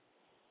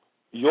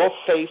 Your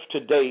faith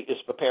today is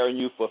preparing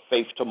you for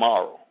faith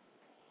tomorrow.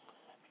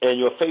 And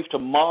your faith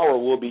tomorrow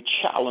will be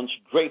challenged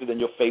greater than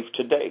your faith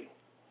today.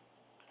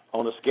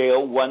 On a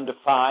scale 1 to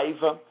 5,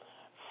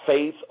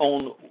 faith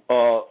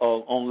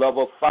on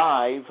level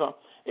 5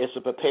 is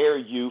to prepare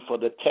you for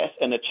the test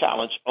and the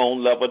challenge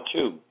on level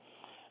 2.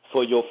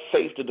 For your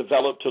faith to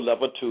develop to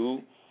level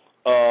 2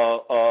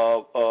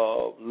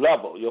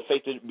 level. Your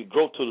faith to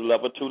grow to the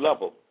level 2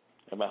 level.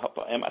 Am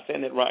I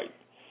saying it right?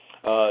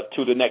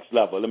 To the next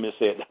level. Let me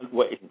say it that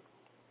way.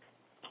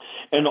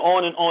 And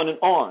on and on and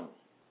on.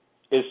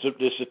 Is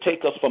to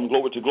take us from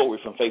glory to glory,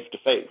 from faith to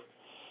faith.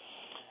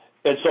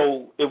 And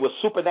so it was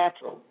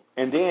supernatural.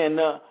 And then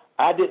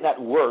I did not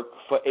work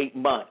for 8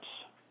 months.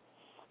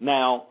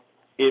 Now,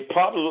 it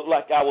probably looked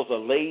like I was a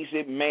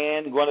lazy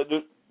man going to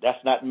do.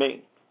 That's not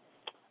me.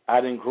 I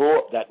didn't grow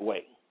up that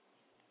way.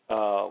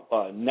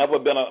 Never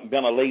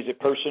been a lazy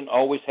person.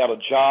 Always had a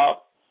job.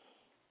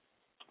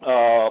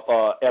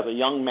 As a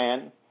young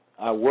man,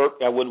 I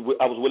worked. I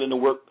was willing to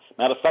work.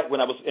 Matter of fact, when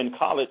I was in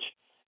college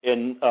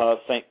in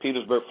St.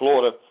 Petersburg,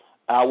 Florida,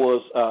 I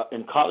was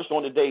in college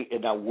during the day,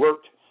 and I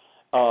worked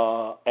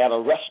at a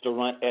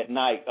restaurant at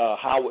night,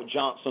 Howard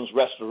Johnson's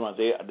restaurant.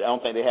 I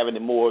don't think they have any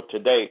more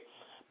today.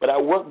 But I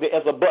worked there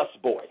as a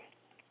busboy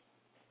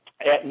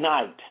at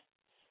night.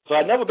 So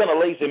I've never been a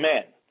lazy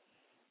man.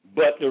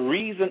 But the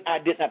reason I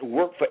did not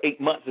work for 8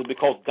 months is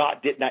because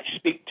God did not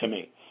speak to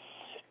me.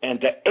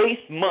 And the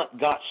 8th month,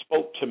 God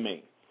spoke to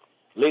me.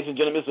 Ladies and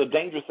gentlemen, it's a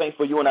dangerous thing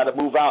for you and I to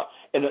move out.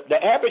 And the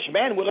average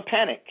man would have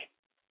panicked.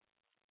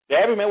 The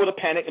average man would have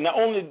panicked, and not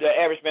only the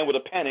average man would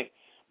have panicked,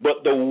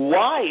 but the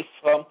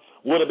wife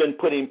would have been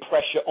putting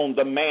pressure on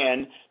the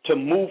man to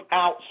move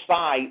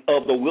outside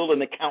of the will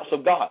and the counsel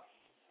of God.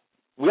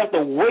 We have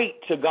to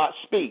wait till God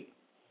speaks.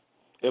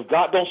 If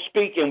God don't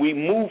speak and we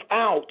move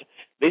out,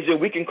 they say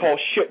we can cause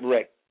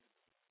shipwreck.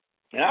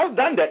 And I've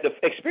done that,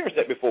 experienced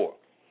that before.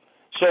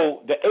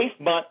 So the 8th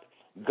month,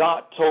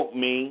 God told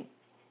me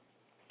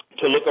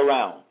to look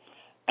around.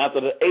 After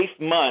the 8th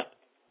month,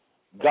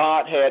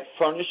 God had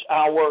furnished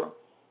our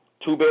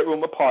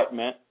 2-bedroom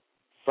apartment,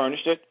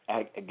 furnished it.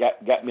 I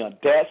got me a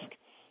desk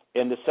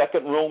in the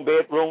second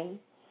bedroom,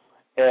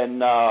 and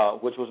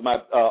which was my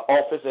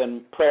office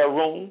and prayer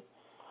room.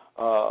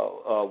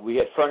 We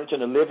had furniture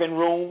in the living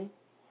room.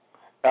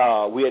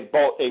 We had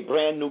bought a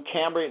brand new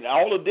camera, and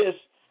all of this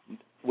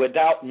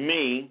without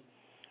me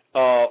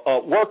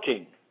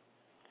working.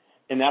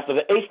 And after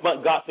the 8th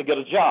month, God said, get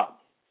a job.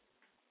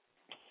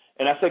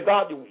 And I said,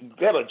 God, you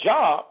get a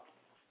job?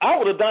 I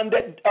would have done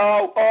that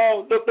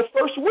the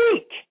first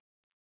week.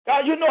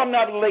 God, you know I'm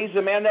not a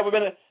lazy man. Never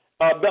been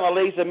a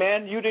lazy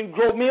man. You didn't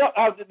grow me up.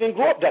 I didn't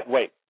grow up that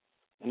way.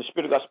 And the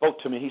Spirit of God spoke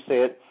to me. He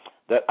said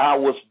that I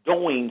was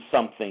doing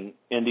something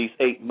in these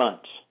 8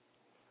 months.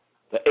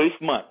 The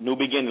 8th month, new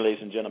beginning,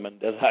 ladies and gentlemen.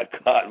 That's how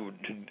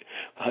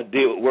God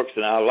deal with works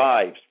in our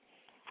lives.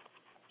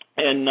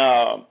 And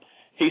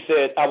he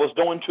said, I was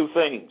doing 2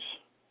 things.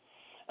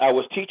 I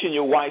was teaching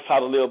your wife how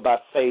to live by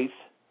faith.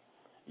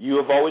 You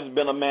have always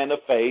been a man of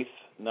faith.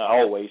 Not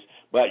always,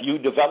 but you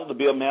developed to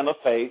be a man of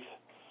faith.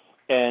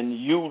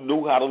 And you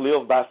knew how to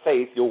live by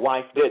faith. Your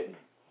wife didn't.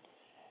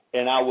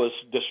 And I was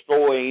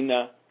destroying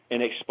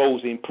and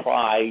exposing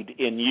pride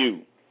in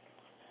you.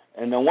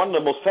 And then one of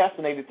the most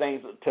fascinating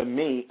things to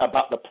me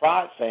about the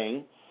pride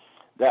thing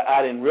that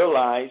I didn't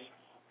realize,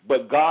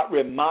 but God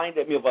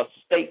reminded me of a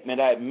statement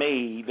I had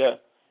made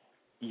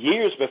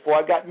years before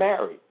I got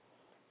married.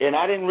 And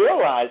I didn't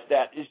realize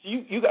that.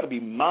 You got to be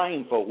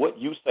mindful of what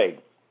you say.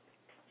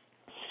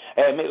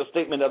 I had made a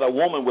statement that a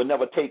woman would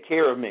never take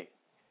care of me.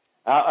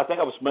 I think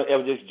I was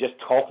just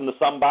talking to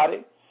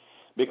somebody,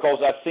 because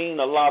I've seen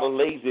a lot of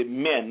lazy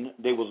men.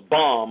 They was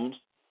bums,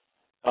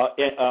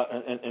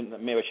 and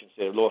maybe I shouldn't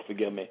say it, Lord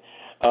forgive me,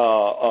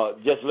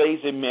 just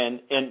lazy men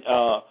in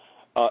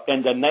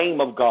the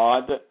name of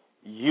God,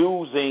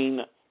 using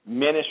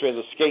ministry as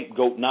a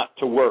scapegoat not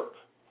to work.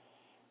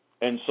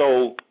 And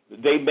so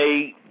they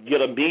may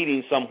get a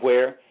meeting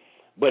somewhere,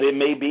 but it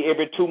may be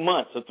every 2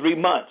 months or 3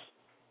 months.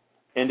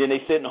 And then they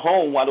sitting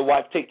home while the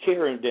wife take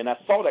care of them. And I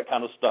saw that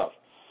kind of stuff.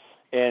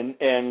 And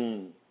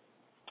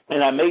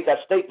And I made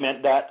that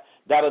statement that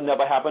that'll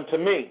never happen to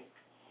me.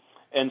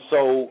 And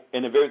so,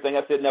 and the very thing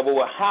I said never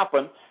will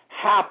happen,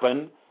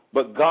 happened,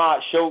 but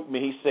God showed me,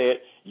 he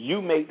said,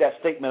 you made that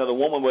statement that a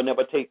woman will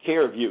never take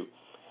care of you.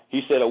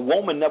 He said, a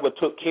woman never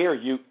took care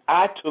of you.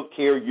 I took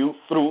care of you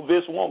through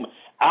this woman.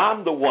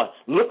 I'm the one.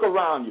 Look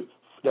around you.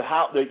 The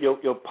house,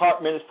 your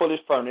apartment is fully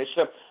furnished.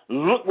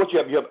 Look what you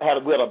have.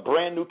 We had a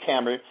brand new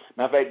Camry.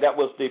 Matter of fact, that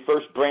was the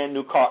first brand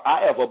new car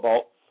I ever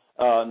bought.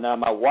 Now,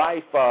 my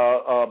wife,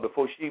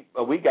 before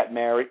we got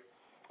married,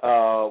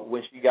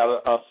 when she got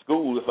a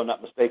school, if I'm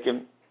not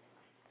mistaken,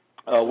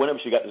 whenever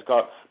she got this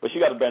car, but she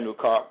got a brand new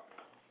car.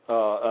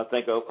 I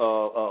think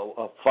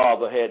a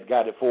father had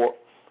got it for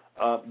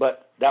her.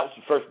 But that was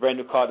the first brand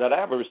new car that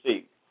I ever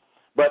received.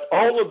 But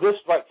all of this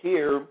right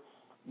here,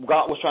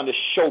 God was trying to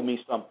show me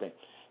something,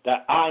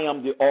 that I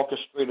am the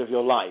orchestrator of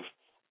your life.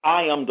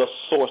 I am the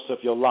source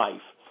of your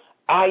life.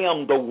 I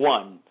am the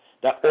one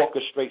that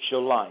orchestrates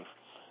your life.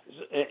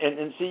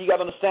 And see, you got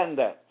to understand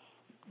that.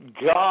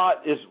 God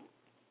is,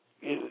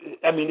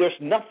 I mean, there's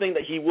nothing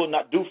that he will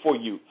not do for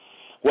you.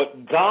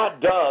 What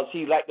God does,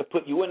 he like to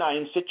put you and I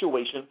in a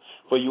situation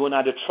for you and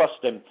I to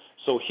trust him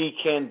so he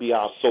can be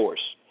our source.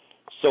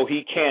 So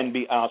he can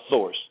be our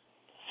source.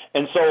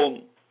 And so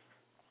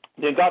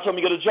then God told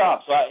me to get a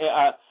job. So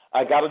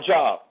I got a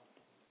job.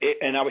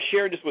 And I was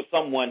sharing this with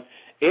someone.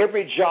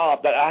 Every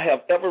job that I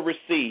have ever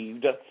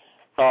received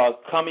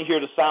coming here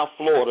to South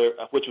Florida,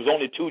 which was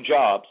only 2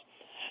 jobs,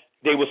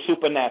 they were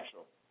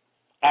supernatural.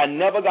 I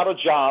never got a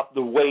job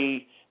the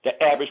way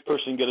the average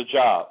person get a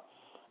job.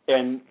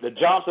 And the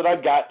jobs that I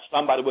got,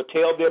 somebody would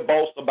tell their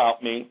boss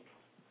about me.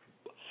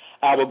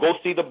 I would go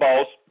see the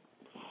boss,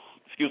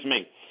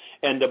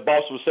 and the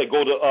boss would say,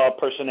 go to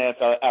personnel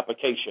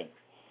application.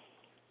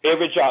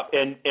 Every job.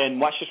 And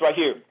watch this right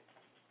here.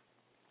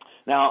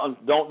 Now,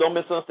 don't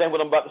misunderstand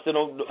what I'm about to say. I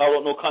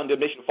don't know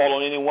condemnation fall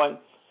on anyone.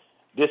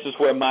 This is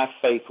where my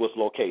faith was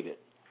located.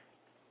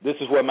 This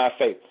is where my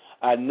faith.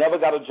 I never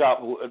got a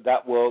job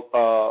that will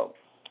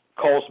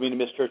cause me to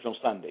miss church on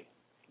Sunday.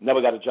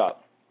 Never got a job.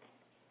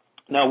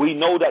 Now, we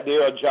know that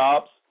there are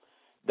jobs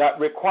that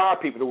require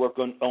people to work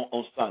on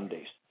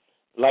Sundays,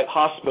 like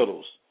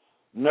hospitals,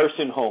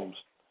 nursing homes,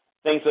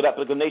 things of that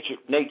particular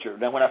nature.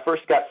 Now, when I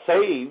first got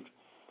saved,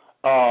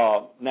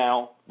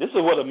 now, this is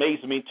what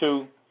amazes me,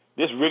 too.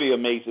 This really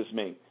amazes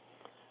me.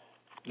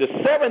 The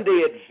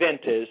Seventh-day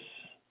Adventists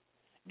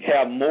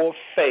have more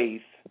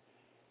faith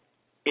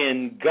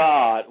in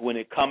God when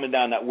it coming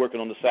down not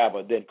working on the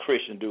Sabbath than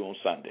Christians do on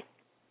Sunday.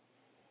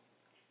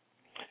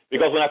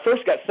 Because when I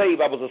first got saved,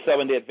 I was a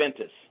Seventh-day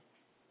Adventist.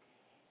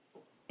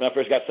 When I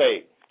first got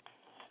saved.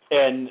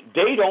 And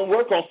they don't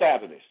work on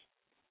Saturdays.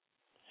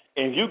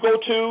 And if you go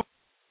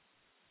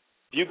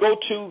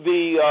to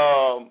the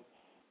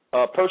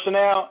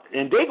personnel,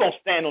 and they're going to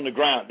stand on the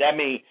ground. That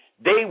means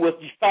they will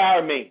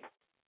fire me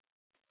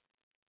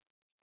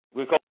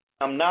because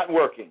I'm not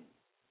working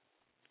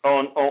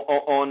on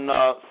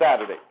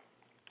Saturday.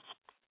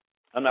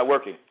 I'm not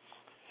working.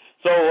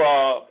 So,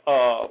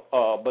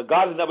 but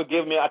God has never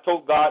given me. I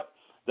told God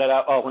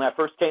that when I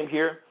first came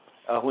here,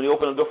 when He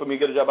opened the door for me to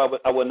get a job,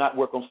 I would not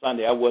work on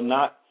Sunday. I would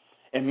not.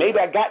 And maybe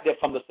I got that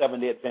from the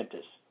Seventh-day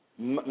Adventists.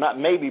 Not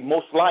maybe,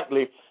 most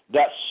likely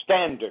that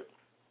standard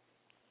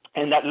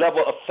and that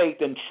level of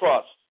faith and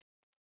trust,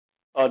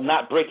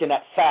 not breaking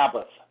that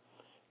Sabbath,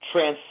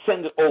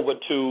 transcended over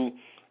to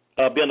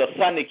being a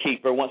Sunday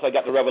keeper. Once I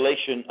got the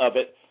revelation of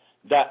it,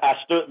 that I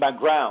stood my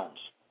grounds.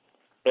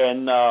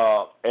 And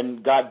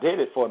God did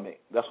it for me.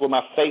 That's where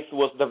my faith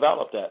was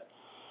developed at.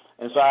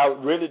 And so I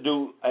really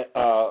do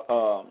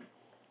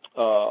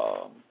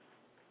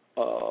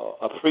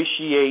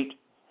appreciate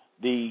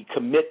the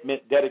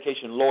commitment,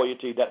 dedication,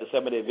 loyalty that the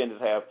Seventh-day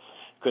Adventists have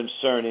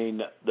concerning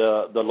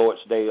the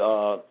Lord's Day,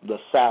 the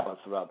Sabbath,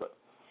 rather.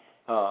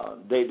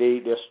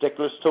 They're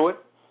sticklers to it.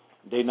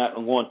 They're not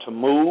going to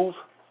move,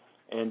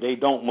 and they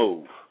don't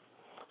move.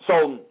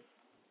 So,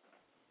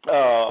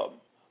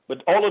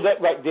 but all of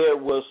that right there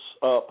was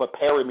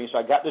preparing me. So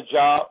I got the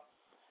job,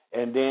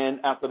 and then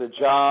after the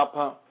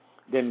job,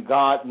 then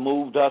God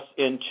moved us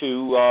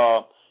into,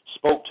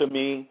 spoke to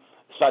me,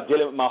 started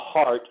dealing with my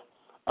heart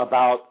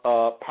about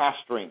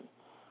pastoring,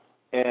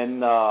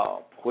 and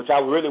which I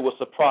really was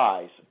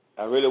surprised.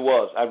 I really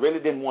was. I really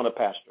didn't want to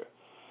pastor.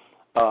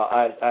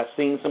 I've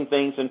seen some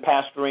things in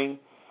pastoring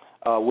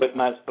with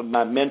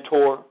my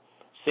mentor,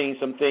 seen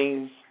some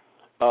things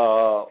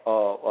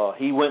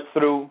he went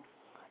through,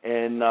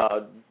 and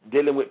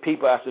dealing with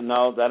people. I said,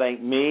 no, that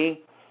ain't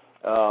me.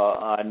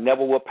 I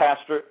never will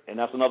pastor, and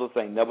that's another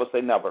thing. Never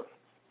say never.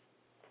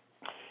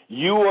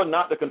 You are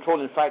not the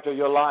controlling factor of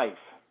your life.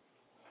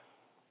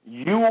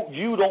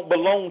 You don't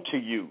belong to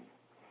you.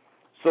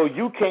 So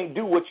you can't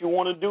do what you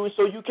want to do, and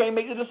so you can't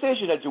make the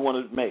decision that you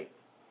want to make.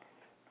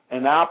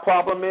 And our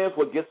problem is,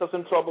 what gets us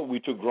in trouble, we're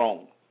too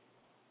grown.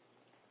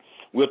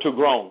 We're too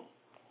grown,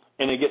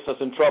 and it gets us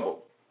in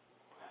trouble.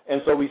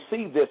 And so we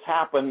see this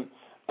happen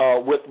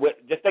with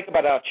just think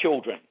about our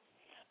children.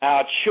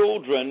 Our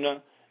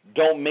children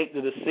don't make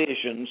the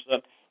decisions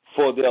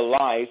for their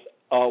lives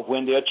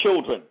when they're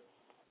children.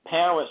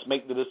 parents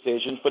make the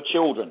decision for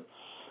children.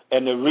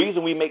 And the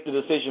reason we make the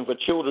decision for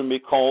children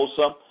because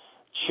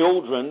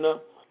children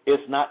is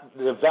not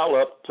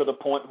developed to the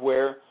point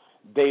where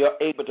they are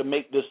able to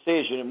make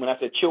decisions. And when I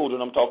say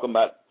children, I'm talking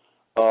about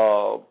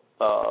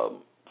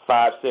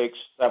 5, 6,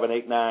 7,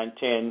 8, 9,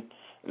 10,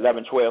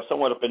 11, 12,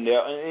 somewhere up in there,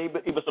 and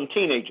even some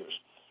teenagers.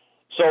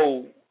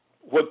 So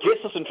what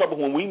gets us in trouble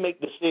when we make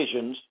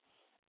decisions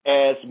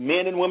as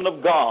men and women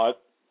of God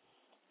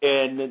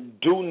and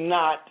do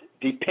not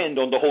depend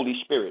on the Holy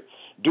Spirit,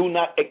 do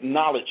not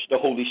acknowledge the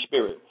Holy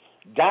Spirit.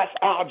 That's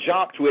our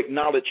job, to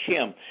acknowledge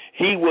Him.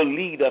 He will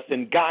lead us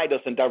and guide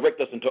us and direct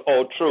us into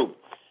all truth.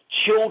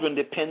 Children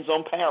depends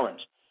on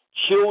parents.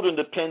 Children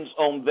depends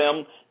on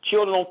them.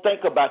 Children don't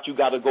think about you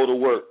got to go to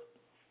work.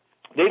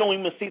 They don't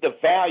even see the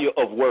value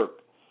of work.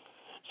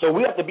 So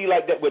we have to be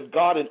like that with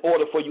God in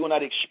order for you and I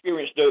to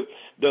experience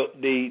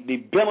the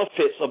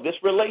benefits of this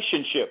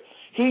relationship.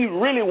 He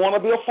really want to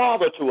be a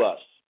father to us.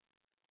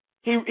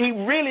 He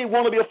really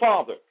want to be a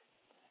father.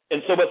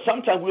 And so, but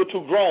sometimes we're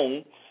too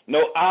grown. No,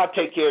 I'll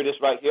take care of this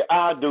right here.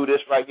 I'll do this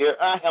right here.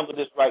 I'll handle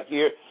this right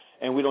here.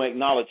 And we don't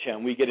acknowledge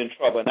Him. We get in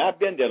trouble. And I've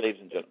been there,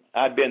 ladies and gentlemen.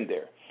 I've been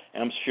there.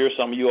 And I'm sure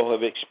some of you all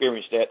have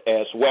experienced that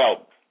as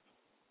well.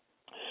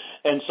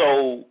 And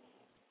so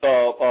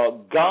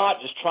God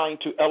is trying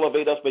to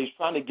elevate us, but He's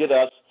trying to get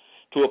us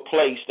to a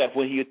place that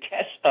when He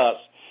tests us,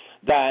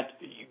 that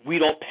we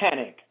don't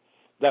panic,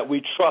 that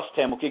we trust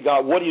Him. Okay,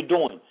 God, what are you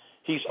doing?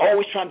 He's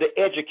always trying to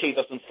educate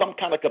us in some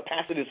kind of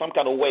capacity, some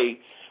kind of way,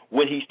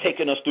 when He's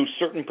taking us through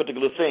certain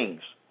particular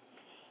things.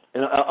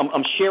 And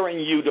I'm sharing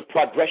you the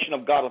progression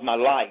of God of my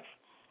life,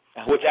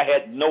 which I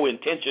had no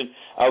intention.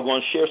 I was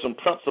going to share some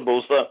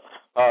principles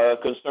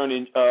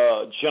concerning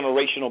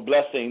generational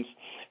blessings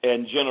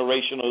and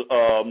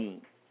generational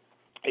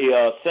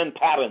sin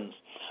patterns.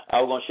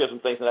 I was going to share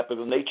some things of that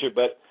particular nature,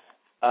 but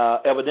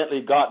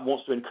evidently God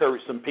wants to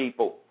encourage some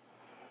people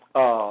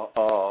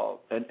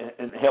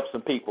and help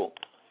some people.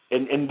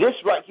 And this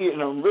right here,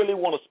 and I really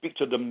want to speak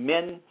to the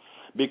men,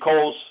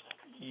 because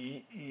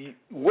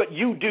what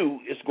you do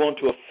is going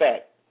to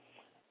affect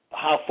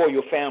how far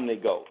your family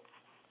go.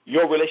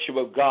 Your relationship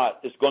with God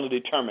is going to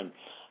determine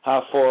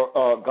how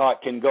far God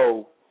can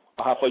go,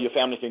 or how far your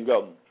family can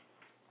go.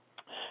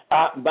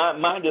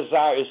 My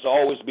desire is to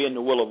always be in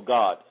the will of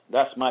God.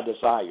 That's my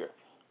desire,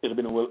 is to be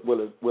in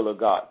the will of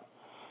God.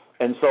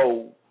 And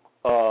so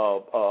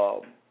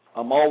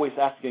I'm always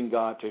asking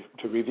God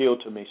to reveal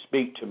to me,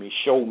 speak to me,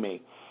 show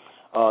me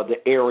the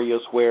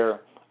areas where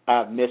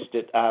I've missed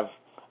it, I've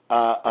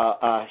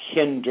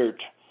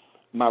hindered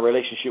my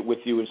relationship with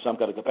you in some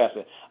kind of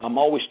capacity. I'm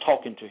always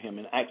talking to Him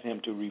and asking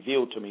Him to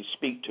reveal to me,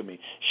 speak to me,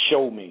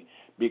 show me,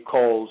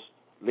 because,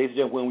 ladies and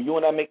gentlemen, when you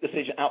and I make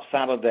decisions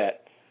outside of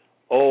that,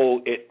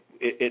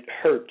 it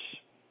hurts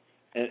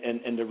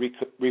and the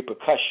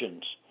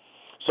repercussions.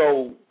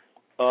 So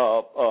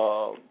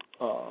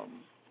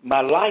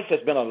my life has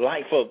been a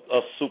life of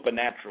the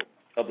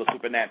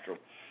supernatural.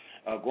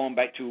 Going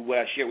back to what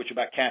I shared with you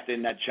about Kathy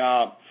and that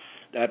job,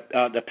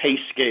 the pay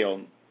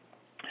scale.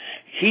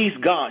 He's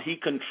God. He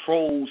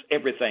controls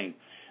everything.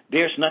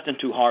 There's nothing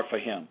too hard for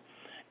Him.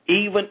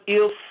 Even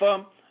if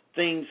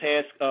things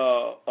has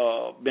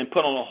been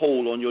put on a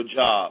hold on your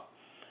job,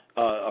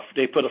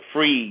 they put a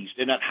freeze.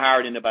 They're not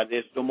hiring anybody.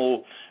 There's no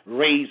more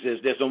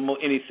raises. There's no more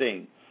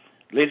anything.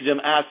 Ladies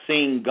and gentlemen, I've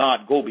seen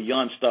God go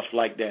beyond stuff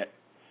like that.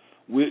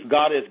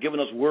 God has given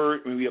us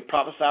word when we have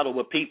prophesied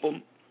over people.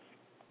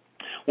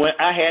 When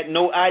I had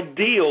no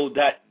idea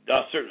that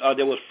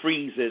there was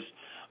freezes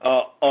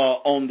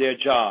on their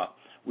job,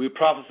 we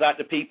prophesied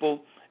to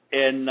people,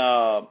 and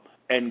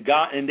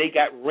they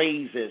got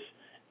raises.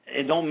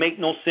 It don't make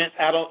no sense.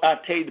 I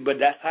tell you, but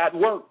that's how it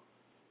works.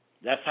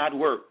 That's how it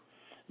works.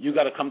 You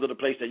got to come to the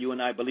place that you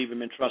and I believe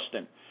Him and trust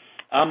Him.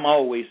 I'm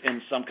always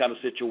in some kind of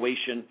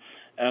situation,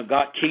 and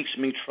God keeps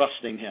me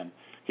trusting Him.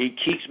 He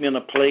keeps me in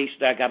a place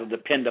that I got to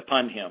depend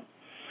upon Him.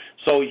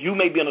 So you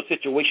may be in a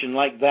situation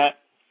like that,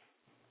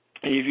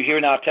 and if you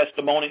hear our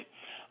testimony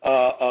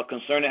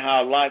concerning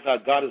how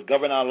God has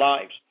governed our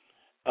lives,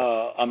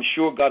 I'm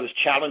sure God is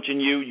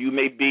challenging you. You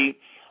may be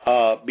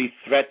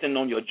threatened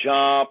on your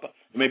job.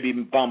 You may be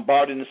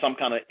bombarded in some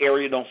kind of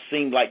area. Don't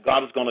seem like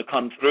God is going to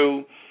come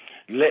through.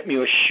 Let me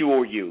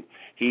assure you,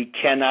 He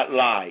cannot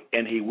lie,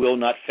 and He will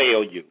not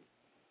fail you.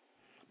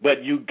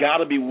 But you got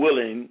to be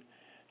willing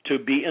to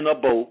be in a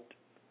boat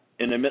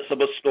in the midst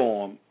of a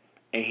storm,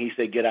 and He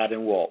said, get out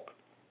and walk.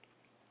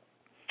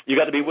 You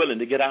got to be willing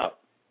to get out.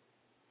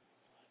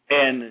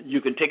 And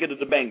you can take it to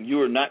the bank.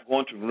 You are not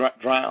going to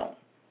drown.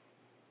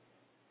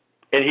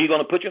 And He's going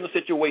to put you in a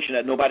situation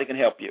that nobody can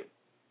help you.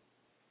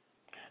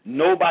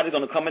 Nobody's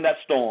going to come in that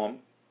storm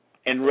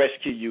and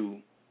rescue you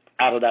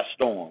out of that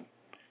storm.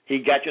 He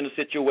got you in a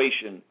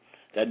situation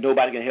that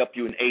nobody can help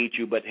you and aid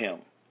you but Him.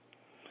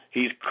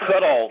 He's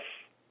cut off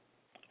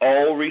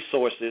all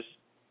resources.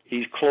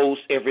 He's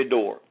closed every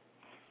door.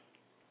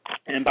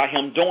 And by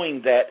Him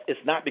doing that, it's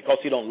not because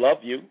He don't love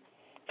you.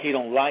 He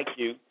don't like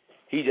you.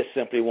 He just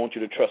simply wants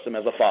you to trust Him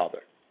as a father.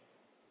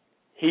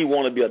 He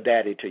wants to be a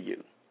daddy to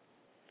you.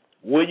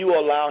 Will you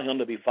allow Him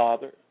to be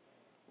Father?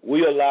 Will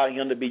you allow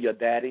him to be your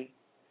daddy?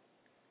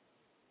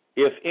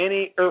 If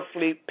any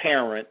earthly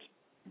parent,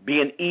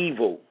 being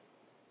evil,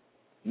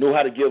 know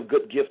how to give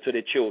good gifts to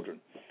their children,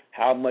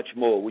 how much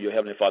more will your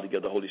Heavenly Father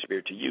give the Holy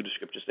Spirit to you, the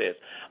Scripture says.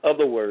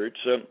 Other words,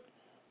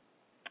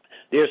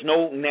 there's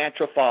no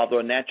natural father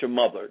or natural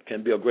mother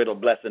can be a greater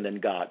blessing than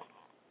God.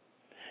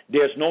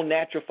 There's no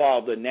natural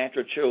father,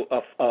 natural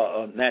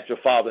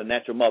father,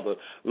 natural mother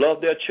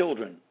love their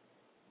children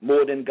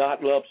more than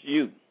God loves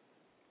you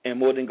and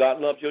more than God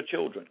loves your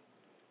children.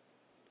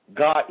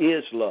 God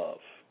is love.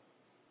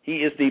 He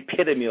is the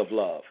epitome of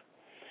love.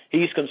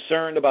 He's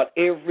concerned about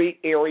every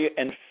area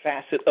and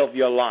facet of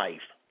your life.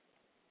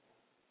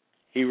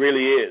 He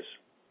really is.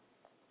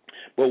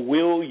 But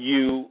will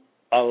you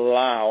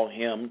allow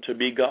him to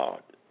be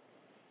God?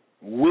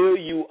 Will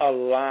you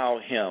allow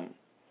him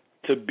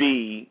to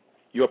be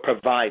your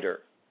provider?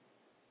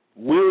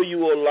 Will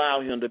you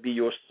allow him to be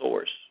your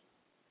source?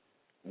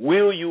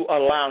 Will you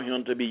allow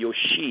him to be your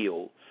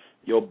shield,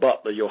 your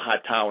butler, your high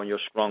tower, and your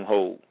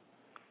stronghold?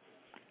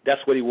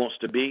 That's what he wants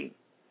to be.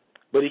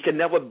 But he can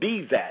never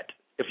be that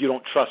if you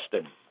don't trust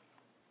him.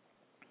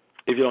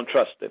 If you don't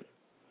trust him.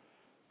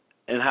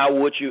 And how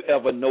would you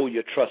ever know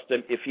you trust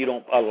him if you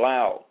don't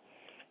allow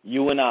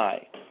you and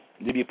I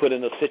to be put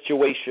in a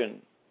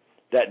situation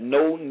that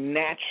no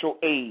natural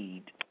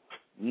aid,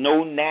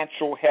 no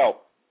natural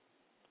help,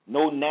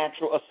 no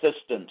natural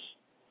assistance,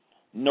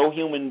 no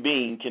human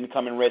being can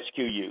come and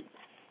rescue you.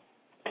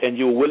 And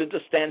you're willing to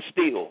stand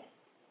still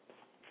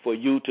for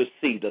you to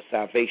see the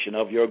salvation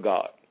of your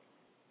God.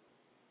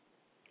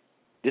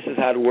 This is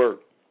how it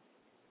works.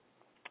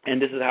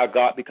 And this is how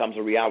God becomes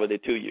a reality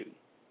to you.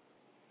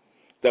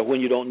 That when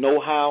you don't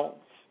know how,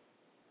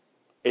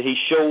 and he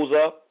shows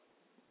up,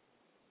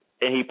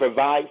 and he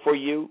provides for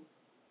you,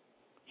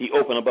 he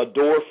opens up a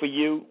door for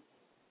you,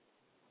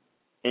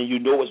 and you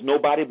know it's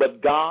nobody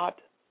but God,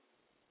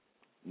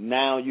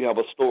 now you have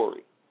a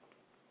story.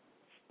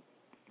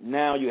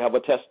 Now you have a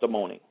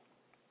testimony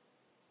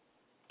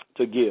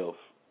to give.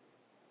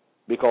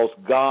 Because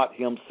God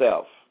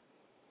himself,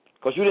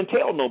 because you didn't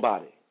tell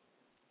nobody.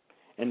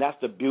 And that's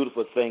the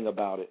beautiful thing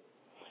about it.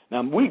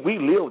 Now, we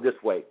live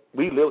this way.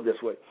 We live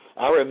this way.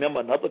 I remember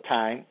another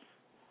time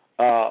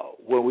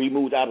when we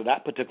moved out of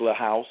that particular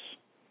house,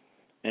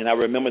 and I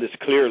remember this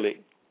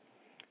clearly.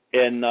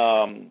 And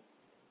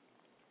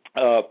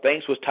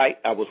things was tight.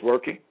 I was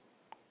working.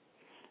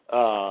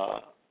 I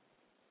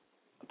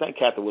think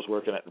Kathy was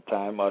working at the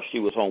time. She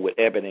was home with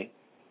Ebony.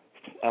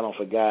 I don't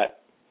forgot.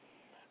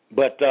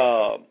 But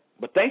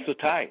things were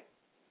tight.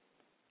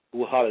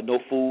 We had no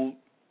food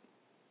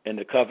in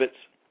the cupboards.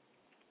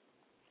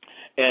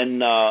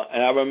 And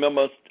I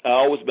remember I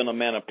always been a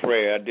man of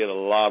prayer. I did a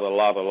lot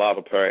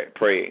of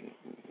praying,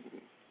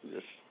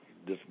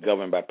 just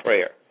governed by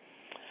prayer.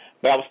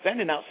 But I was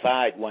standing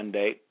outside one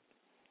day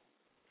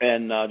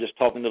and just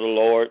talking to the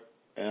Lord,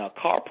 and a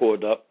car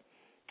pulled up,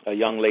 a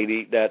young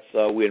lady that's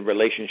we're in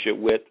relationship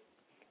with,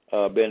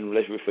 been in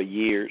relationship with for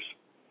years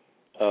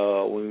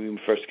when we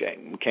first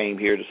came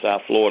here to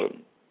South Florida.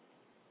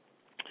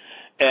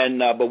 And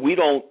but we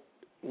don't,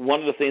 one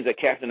of the things that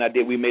Kathy and I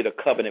did, we made a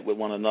covenant with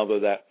one another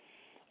that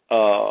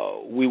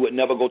we would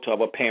never go to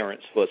our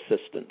parents for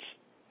assistance.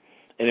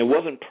 And it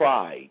wasn't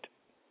pride.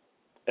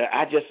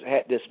 I just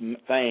had this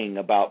thing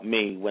about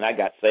me when I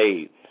got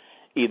saved.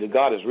 Either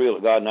God is real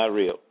or God not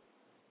real.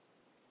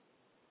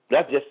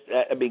 That's just,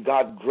 I mean,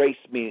 God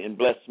graced me and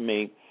blessed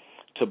me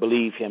to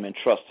believe him and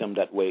trust him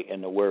that way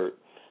in the word.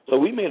 So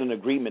we made an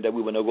agreement that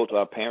we would not go to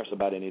our parents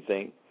about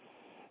anything.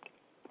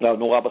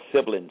 No other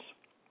siblings.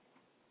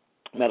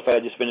 Matter of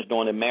fact, I just finished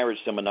doing a marriage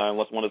seminar, and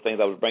one of the things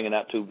I was bringing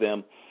out to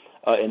them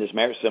in this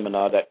marriage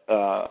seminar that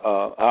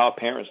our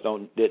parents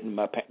didn't.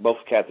 Both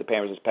Catholic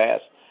parents has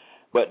passed,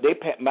 but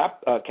my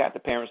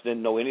Catholic parents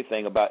didn't know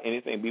anything about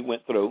anything we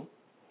went through.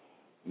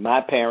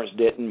 My parents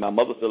didn't. My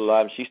mother's still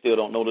alive, and she still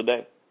don't know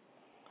today.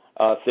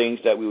 Things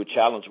that we were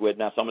challenged with.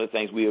 Now, some of the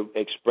things we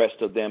expressed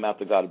to them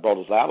after God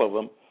brought us out of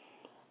them,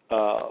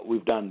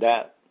 we've done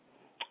that.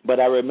 But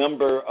I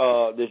remember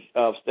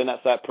standing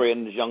outside praying,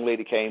 and this young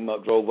lady came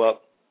up, drove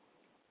up,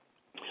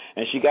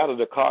 and she got out of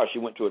the car. She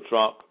went to a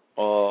trunk,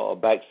 a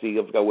back seat,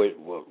 I forgot where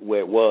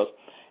it was,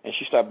 and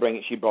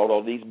she brought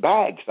all these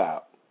bags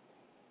out.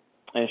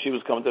 And she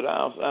was coming to the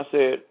house. I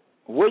said,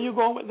 where you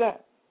going with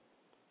that?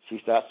 She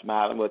started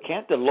smiling. Well,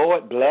 can't the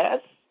Lord bless?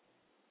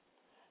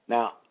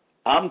 Now,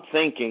 I'm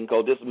thinking,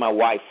 because this is my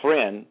wife's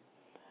friend,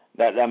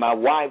 that my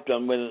wife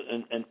done went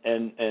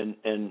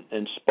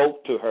and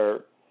spoke to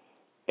her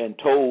and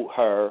told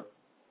her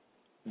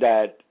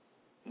that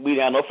we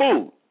didn't have no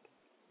food.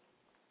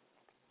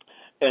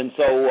 And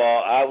so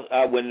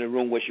I went in the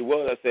room where she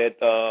was. I said,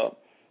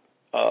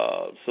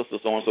 Sister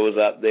so-and-so is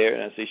out there,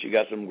 and I see she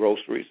got some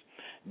groceries.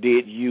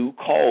 Did you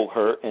call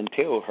her and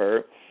tell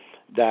her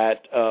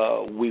that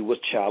we was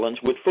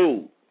challenged with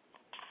food?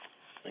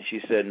 And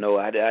she said, no,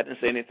 I didn't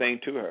say anything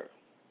to her.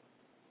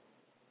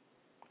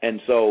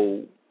 And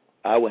so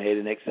I went ahead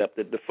and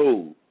accepted the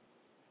food.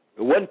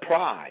 It wasn't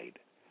pride,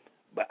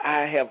 but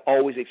I have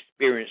always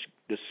experienced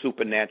the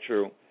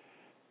supernatural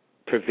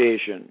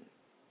provision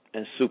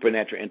and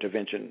supernatural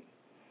intervention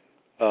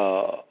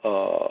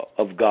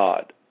of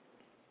God.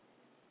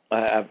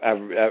 I've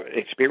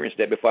experienced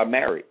that before I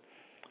married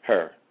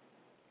her.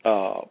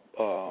 So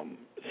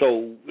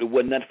it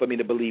wasn't nothing for me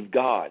to believe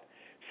God.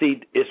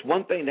 See, it's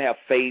one thing to have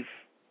faith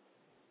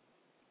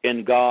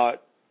in God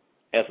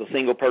as a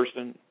single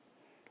person,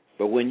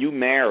 but when you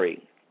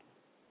marry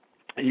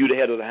and you're the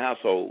head of the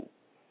household,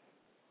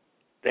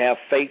 to have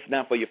faith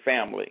now for your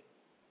family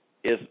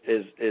is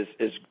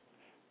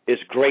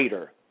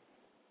greater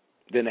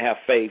than to have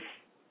faith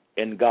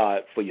in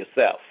God for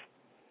yourself.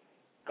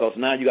 Because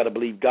now you got to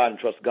believe God and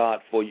trust God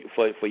for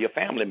your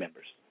family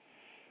members.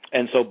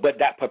 And so, but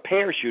that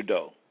prepares you,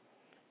 though.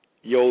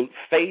 Your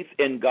faith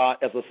in God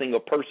as a single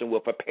person will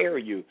prepare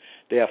you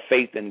to have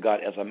faith in God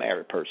as a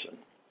married person.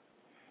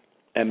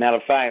 And matter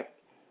of fact,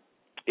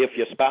 if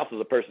your spouse is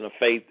a person of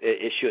faith,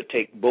 it should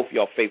take both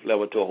your faith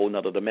level to a whole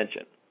nother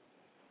dimension.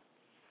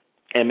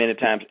 And many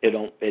times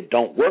it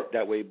don't work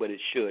that way, but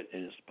it should,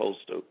 and it's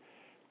supposed to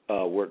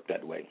work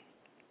that way.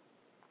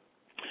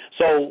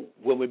 So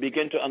when we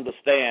begin to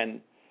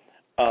understand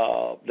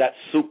that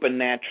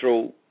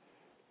supernatural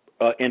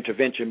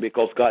intervention,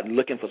 because God is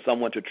looking for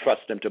someone to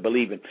trust Him, to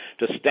believe Him,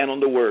 to stand on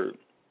the Word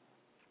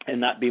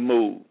and not be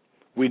moved.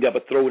 We never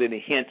throw it any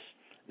hints.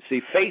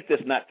 See, faith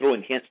is not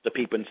throwing hints to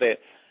people and saying,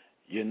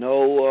 we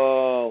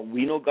know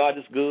God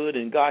is good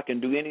and God can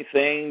do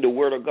anything. The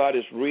Word of God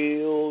is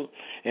real.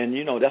 And,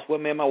 that's where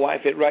me and my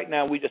wife at right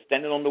now. We just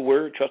standing on the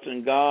Word,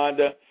 trusting God.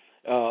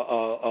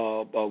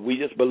 We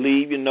just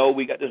believe,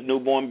 we got this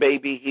newborn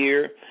baby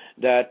here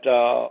that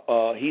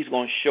He's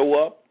going to show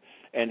up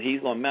and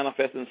He's going to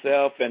manifest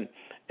Himself.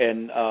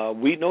 And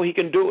we know He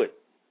can do it.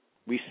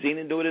 We've seen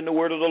Him do it in the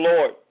Word of the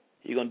Lord.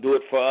 He's going to do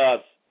it for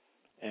us.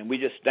 And we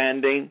just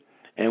standing.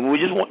 And we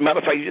just want, matter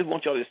of fact, you just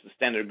want y'all just to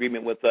stand in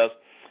agreement with us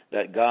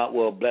that God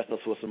will bless us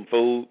with some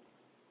food.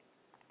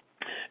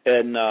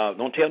 And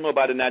don't tell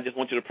nobody now. I just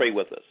want you to pray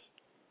with us.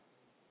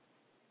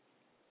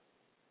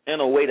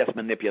 In a way, that's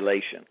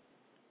manipulation.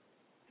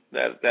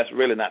 That's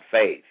really not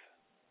faith.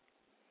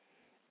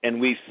 And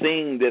we've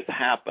seen this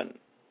happen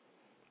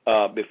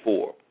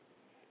before,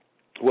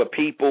 where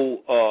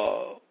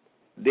people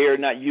they're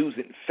not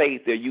using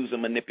faith; they're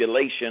using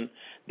manipulation.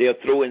 They're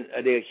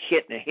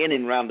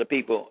hinting around the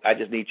people. I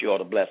just need you all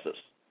to bless us.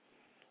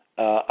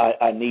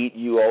 I need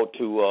you all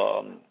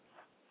to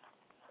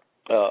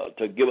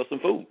give us some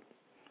food.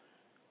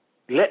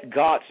 Let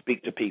God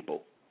speak to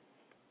people.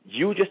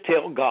 You just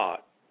tell God,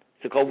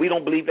 because we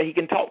don't believe that He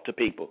can talk to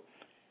people.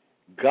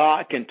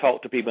 God can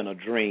talk to people in a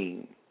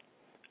dream,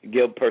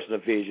 give a person a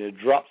vision,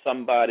 drop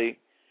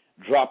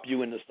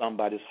you into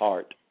somebody's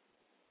heart,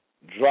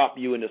 drop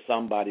you into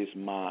somebody's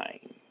mind,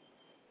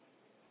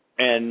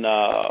 and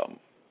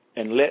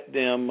let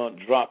them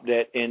drop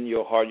that in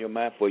your heart and your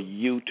mind for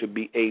you to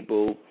be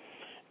able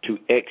to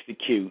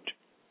execute.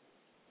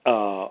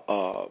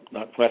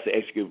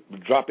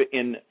 Drop it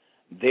in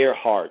their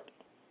heart.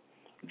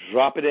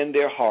 Drop it in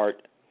their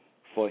heart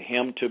for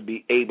Him to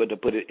be able to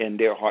put it in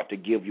their heart to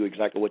give you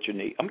exactly what you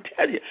need. I'm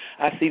telling you,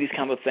 I see these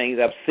kind of things.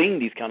 I've seen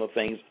these kind of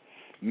things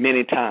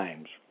many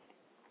times,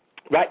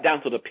 right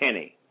down to the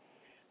penny,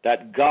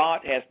 that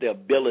God has the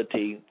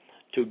ability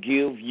to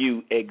give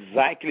you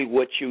exactly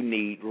what you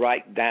need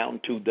right down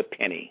to the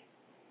penny.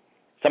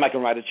 Somebody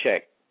can write a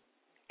check.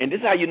 And this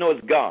is how you know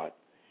it's God.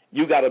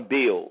 You got a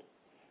bill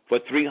for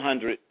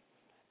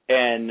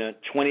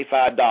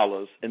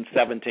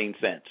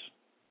 $325.17.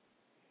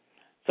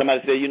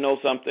 Somebody said, you know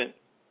something?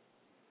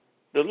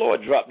 The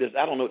Lord dropped this.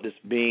 I don't know what this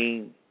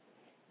means.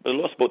 But the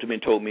Lord spoke to me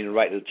and told me to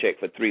write a check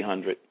for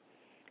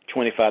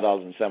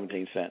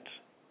 $325.17.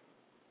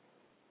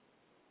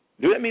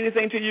 Do that mean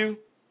anything to you?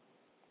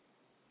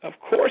 Of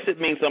course it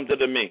means something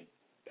to me.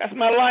 That's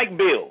my light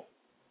bill.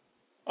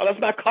 Oh,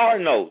 that's my car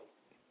note.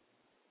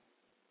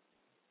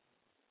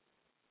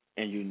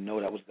 And you know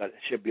that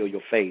should build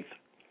your faith.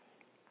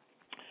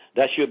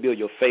 That should build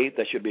your faith.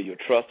 That should build your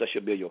trust. That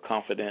should build your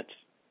confidence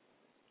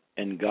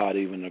in God,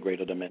 even in a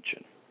greater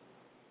dimension.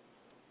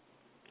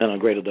 In a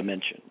greater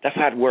dimension. That's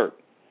how it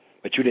worked.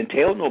 But you didn't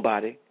tell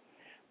nobody.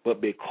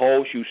 But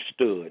because you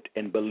stood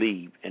and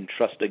believed and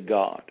trusted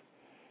God,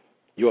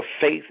 your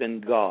faith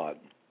in God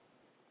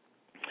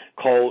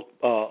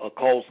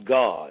calls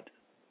God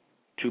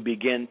to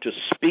begin to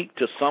speak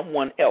to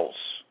someone else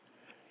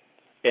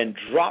and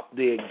drop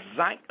the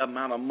exact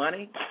amount of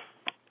money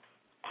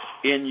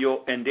in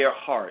their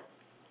heart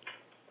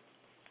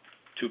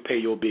to pay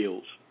your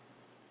bills.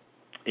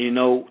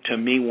 To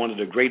me, one of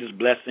the greatest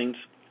blessings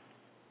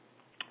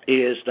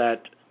is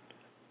that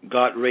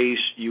God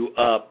raised you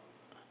up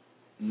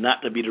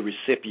not to be the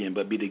recipient,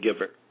 but be the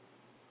giver.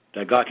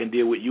 That God can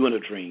deal with you in a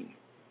dream,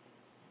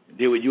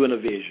 deal with you in a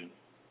vision.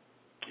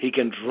 He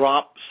can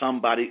drop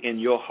somebody in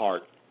your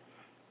heart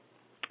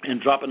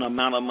and drop an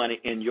amount of money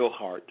in your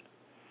heart,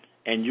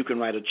 and you can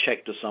write a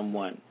check to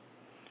someone,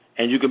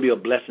 and you can be a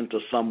blessing to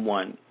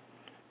someone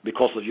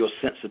because of your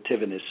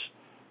sensitiveness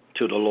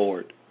to the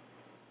Lord.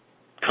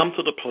 Come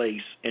to the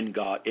place in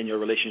God, in your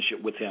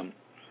relationship with Him,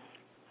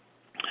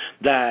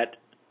 that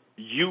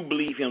you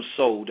believe him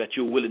so that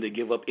you're willing to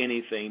give up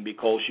anything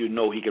because you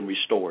know he can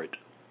restore it.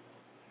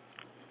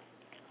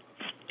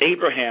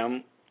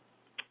 Abraham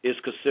is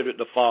considered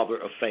the father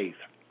of faith.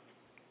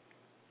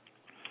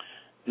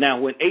 Now,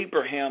 when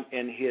Abraham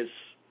and his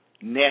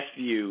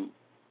nephew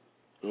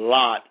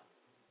Lot,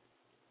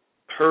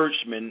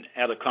 herdsman,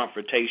 had a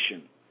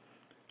confrontation.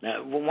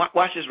 Now,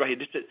 watch this right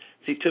here.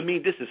 See, to me,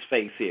 this is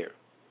faith here.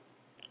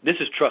 This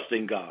is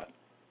trusting God.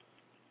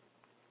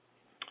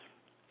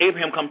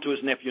 Abraham come to his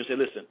nephew and said,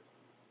 listen,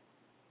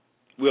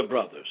 we're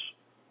brothers.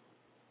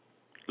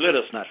 Let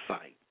us not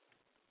fight.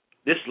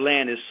 This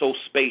land is so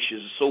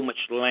spacious, so much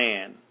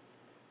land.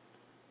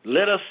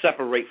 Let us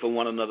separate from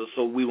one another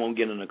so we won't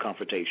get in a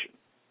confrontation.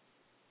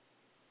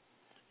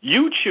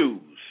 You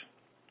choose.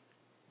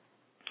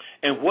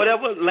 And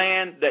whatever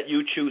land that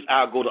you choose,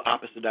 I'll go the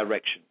opposite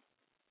direction.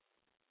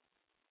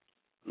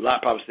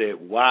 Lot probably said,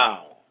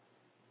 wow.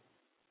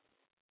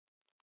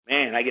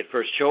 Man, I get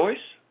first choice?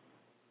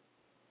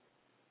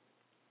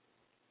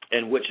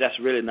 In which that's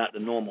really not the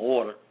normal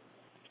order.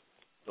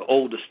 The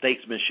older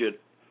statesman should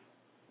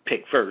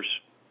pick first.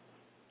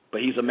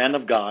 But he's a man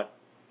of God.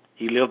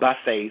 He lived by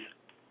faith.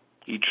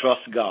 He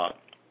trusts God.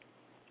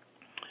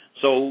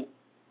 So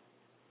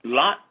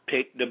Lot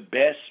picked the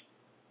best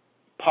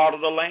part of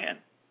the land.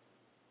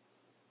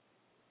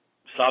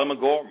 Sodom and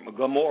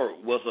Gomorrah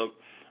was a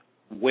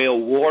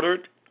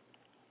well-watered,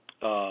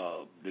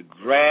 the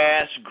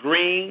grass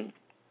green.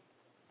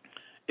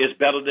 Is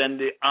better than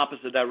the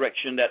opposite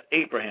direction that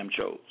Abraham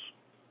chose.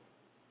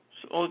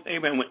 So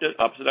Abraham went the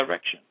opposite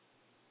direction.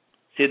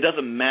 See, it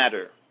doesn't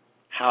matter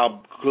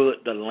how good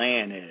the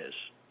land is,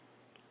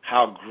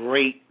 how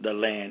great the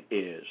land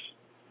is.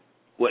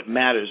 What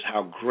matters is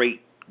how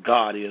great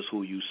God is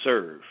who you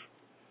serve.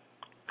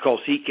 Because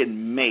he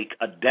can make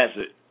a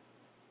desert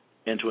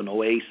into an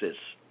oasis.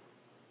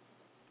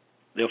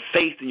 Your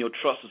faith and your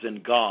trust is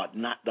in God,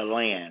 not the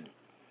land.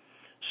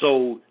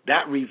 So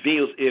that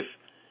reveals if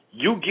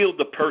you give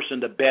the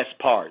person the best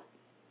part,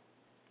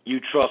 you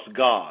trust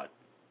God,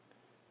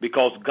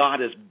 because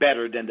God is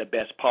better than the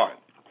best part.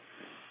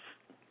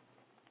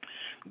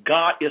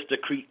 God is the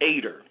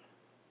creator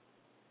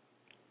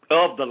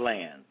of the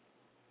land.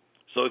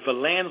 So if a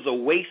land is a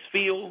waste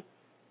field,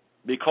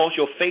 because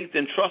your faith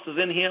and trust is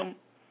in him,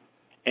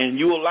 and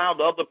you allow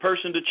the other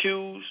person to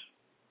choose,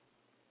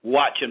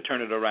 watch him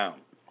turn it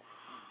around.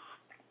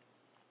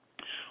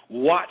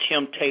 Watch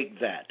him take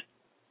that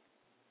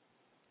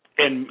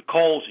and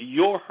cause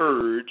your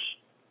herds,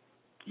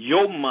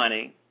 your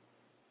money,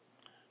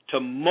 to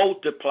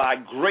multiply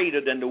greater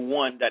than the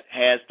one that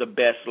has the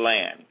best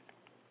land.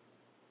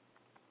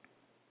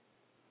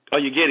 Are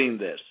you getting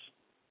this?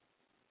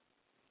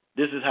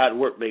 This is how it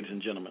works, ladies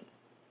and gentlemen.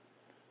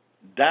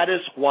 That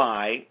is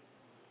why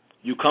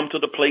you come to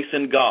the place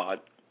in God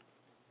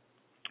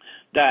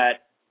that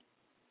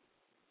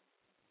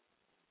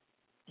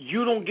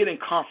you don't get in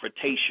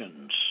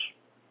confrontations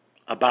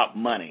about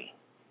money,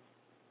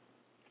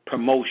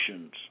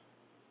 promotions,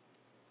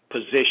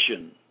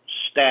 position,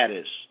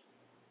 status.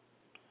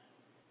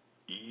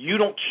 You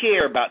don't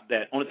care about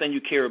that. Only thing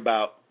you care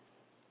about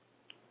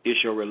is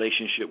your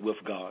relationship with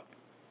God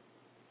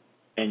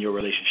and your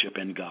relationship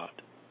in God.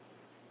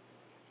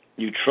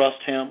 You trust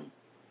him,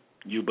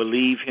 you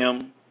believe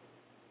him,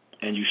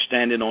 and you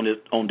stand in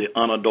on the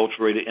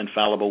unadulterated,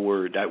 infallible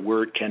word. That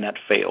word cannot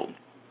fail.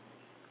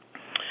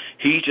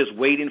 He's just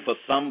waiting for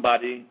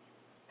somebody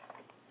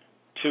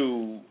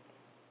to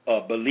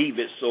believe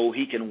it so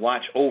he can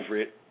watch over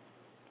it,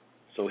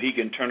 so he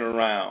can turn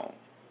around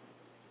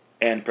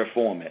and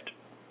perform it.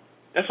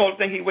 That's all the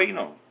thing he's waiting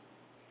on.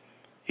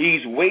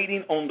 He's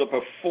waiting on the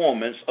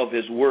performance of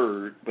his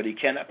word, but he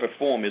cannot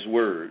perform his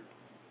word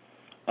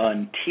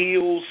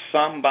until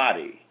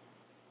somebody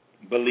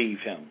believe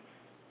him,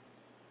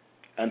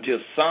 until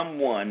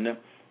someone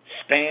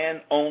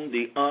stand on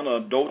the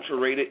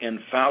unadulterated,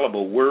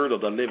 infallible word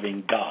of the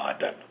living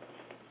God.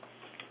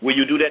 Will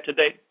you do that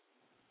today?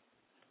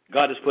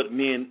 God has put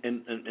me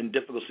in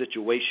difficult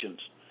situations.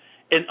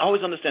 And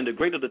always understand, the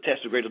greater the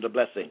test, the greater the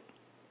blessing.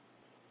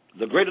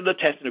 The greater the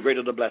test, the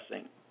greater the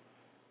blessing.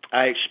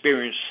 I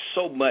experienced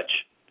so much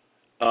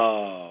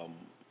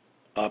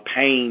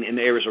pain in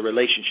the areas of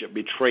relationship,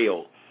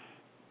 betrayal,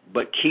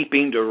 but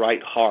keeping the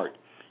right heart,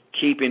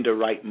 keeping the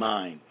right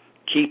mind,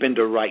 keeping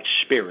the right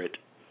spirit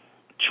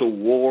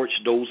towards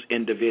those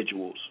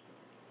individuals.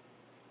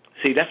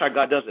 See, that's how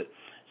God does it.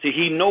 See,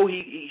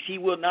 he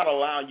will not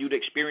allow you to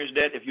experience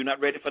that if you're not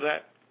ready for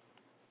that.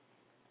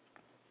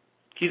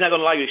 He's not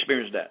going to allow you to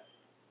experience that.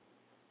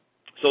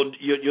 So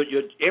your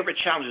every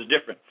challenge is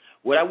different.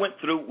 What I went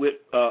through with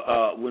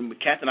when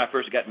Kathy and I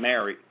first got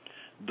married,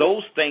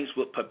 those things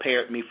would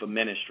prepare me for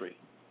ministry.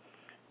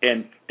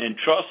 And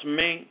trust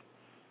me,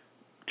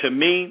 to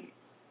me,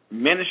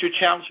 ministry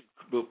challenge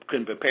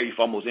can prepare you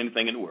for almost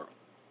anything in the world,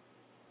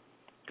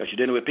 because you're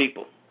dealing with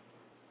people.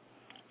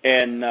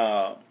 And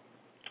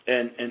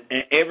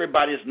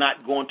everybody is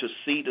not going to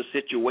see the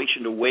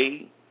situation the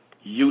way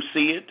you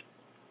see it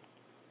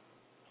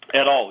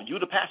at all. You're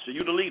the pastor.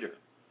 You're the leader.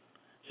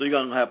 So you're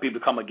going to have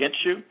people come against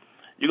you.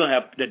 You're going to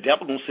have the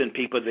devil going to send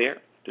people there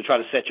to try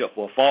to set you up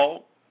for a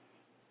fall.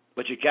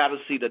 But you got to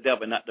see the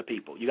devil, not the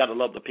people. You got to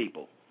love the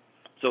people.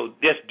 So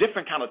there's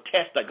different kind of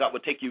tests that God will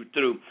take you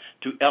through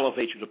to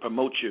elevate you, to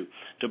promote you,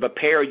 to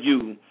prepare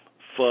you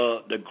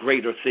for the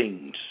greater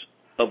things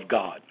of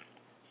God.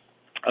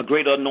 A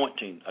greater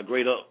anointing, a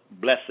greater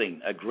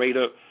blessing, a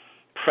greater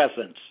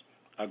presence,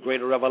 a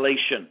greater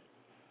revelation.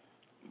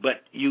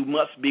 But you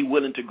must be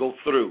willing to go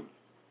through.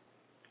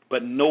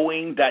 But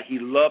knowing that he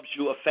loves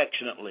you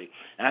affectionately.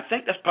 And I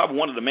think that's probably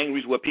one of the main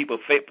reasons where people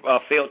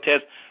fail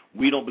tests.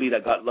 We don't believe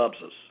that God loves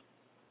us.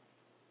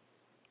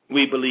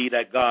 We believe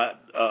that God,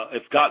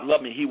 if God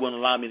loved me, he wouldn't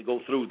allow me to go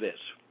through this.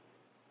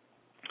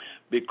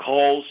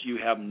 Because you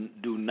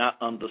do not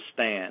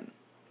understand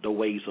the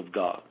ways of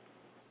God.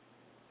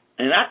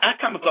 And I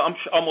come across, I'm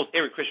sure almost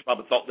every Christian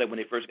probably thought that when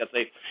they first got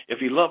saved. If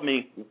he loved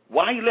me,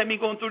 why he let me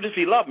go through this if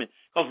he loved me?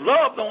 Because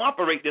love don't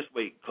operate this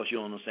way because you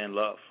don't understand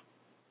love.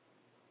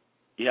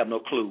 You have no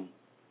clue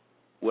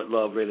what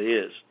love really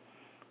is.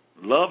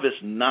 Love is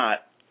not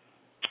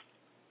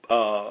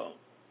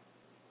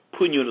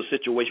putting you in a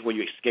situation where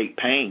you escape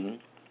pain.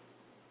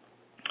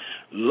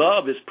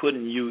 Love is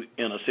putting you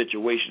in a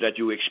situation that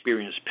you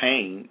experience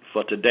pain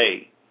for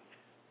today,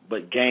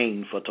 but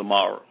gain for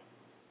tomorrow.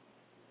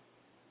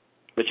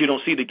 But you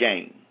don't see the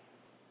gain.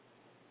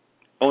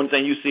 Only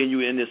thing you see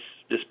you in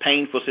this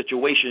painful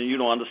situation, you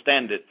don't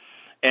understand it.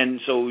 And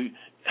so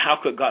how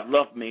could God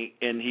love me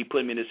and he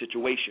put me in this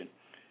situation?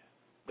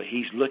 But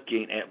he's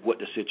looking at what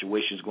the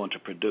situation is going to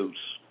produce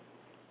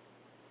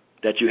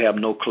that you have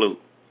no clue.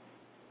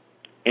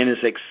 And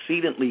it's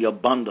exceedingly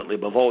abundantly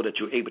above all that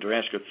you're able to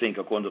ask or think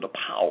according to the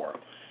power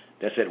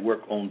that's at work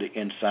on the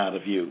inside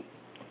of you.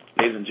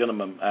 Ladies and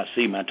gentlemen, I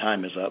see my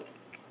time is up.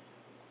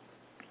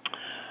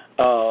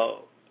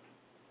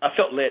 I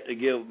felt led to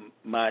give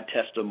my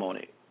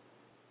testimony,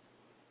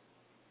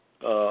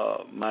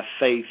 my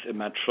faith and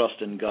my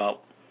trust in God,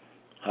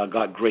 how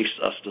God graced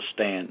us to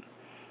stand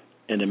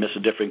in the midst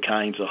of different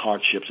kinds of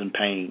hardships and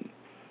pain,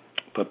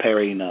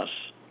 preparing us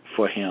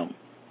for him.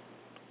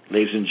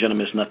 Ladies and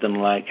gentlemen, it's nothing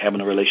like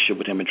having a relationship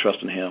with him and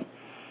trusting him.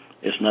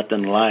 It's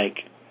nothing like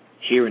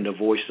hearing the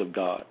voice of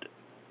God,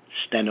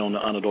 standing on the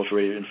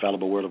unadulterated,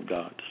 infallible word of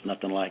God. It's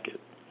nothing like it.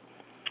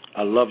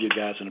 I love you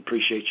guys and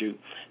appreciate you.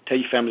 Tell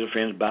your families and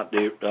friends about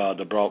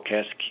the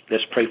broadcast.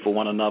 Let's pray for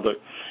one another.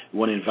 We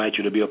want to invite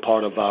you to be a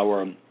part of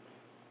our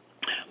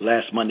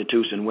last Monday,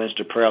 Tuesday, and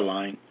Wednesday prayer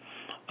line.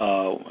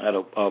 At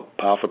a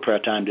powerful prayer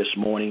time this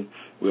morning.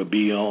 We'll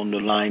be on the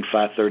line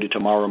 5:30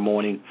 tomorrow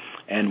morning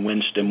and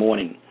Wednesday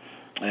morning.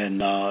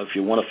 And if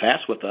you want to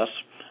fast with us,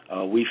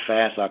 we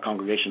fast our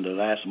congregation the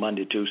last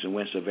Monday, Tuesday, and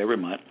Wednesday of every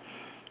month.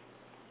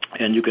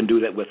 And you can do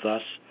that with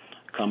us.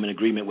 Come in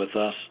agreement with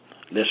us.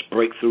 Let's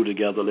break through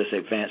together. Let's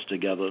advance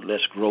together.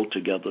 Let's grow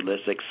together.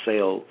 Let's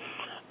excel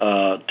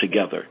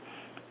together.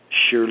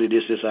 Surely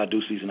this is our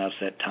due season, our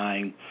set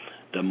time.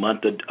 The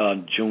month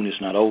of June is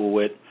not over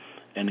with,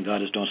 and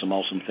God is doing some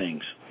awesome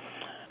things.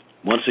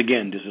 Once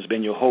again, this has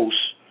been your host,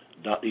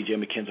 Dr. E.J.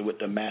 McKenzie with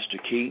the Master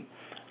Key.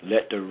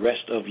 Let the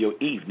rest of your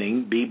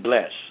evening be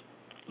blessed.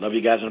 Love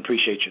you guys and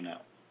appreciate you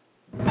now.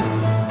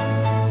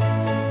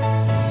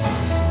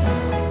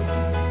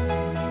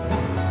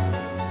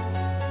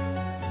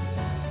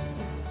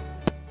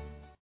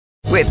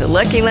 With the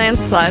Lucky Land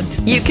Slots,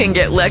 you can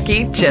get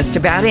lucky just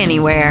about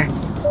anywhere.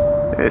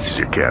 This is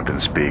your captain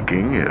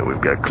speaking.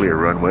 We've got clear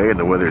runway and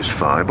the weather's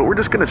fine, but we're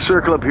just going to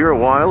circle up here a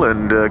while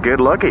and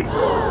get lucky.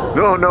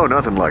 No,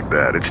 nothing like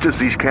that. It's just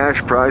these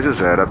cash prizes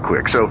add up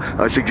quick. So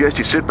I suggest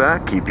you sit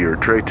back, keep your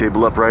tray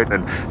table upright,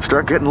 and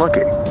start getting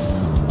lucky.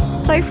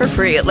 Play for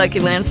free at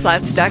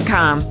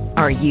LuckyLandSlots.com.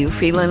 Are you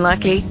feeling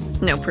lucky?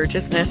 No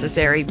purchase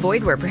necessary.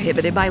 Void where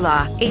prohibited by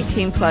law.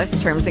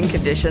 18+ terms and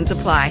conditions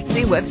apply.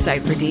 See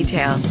website for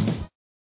details.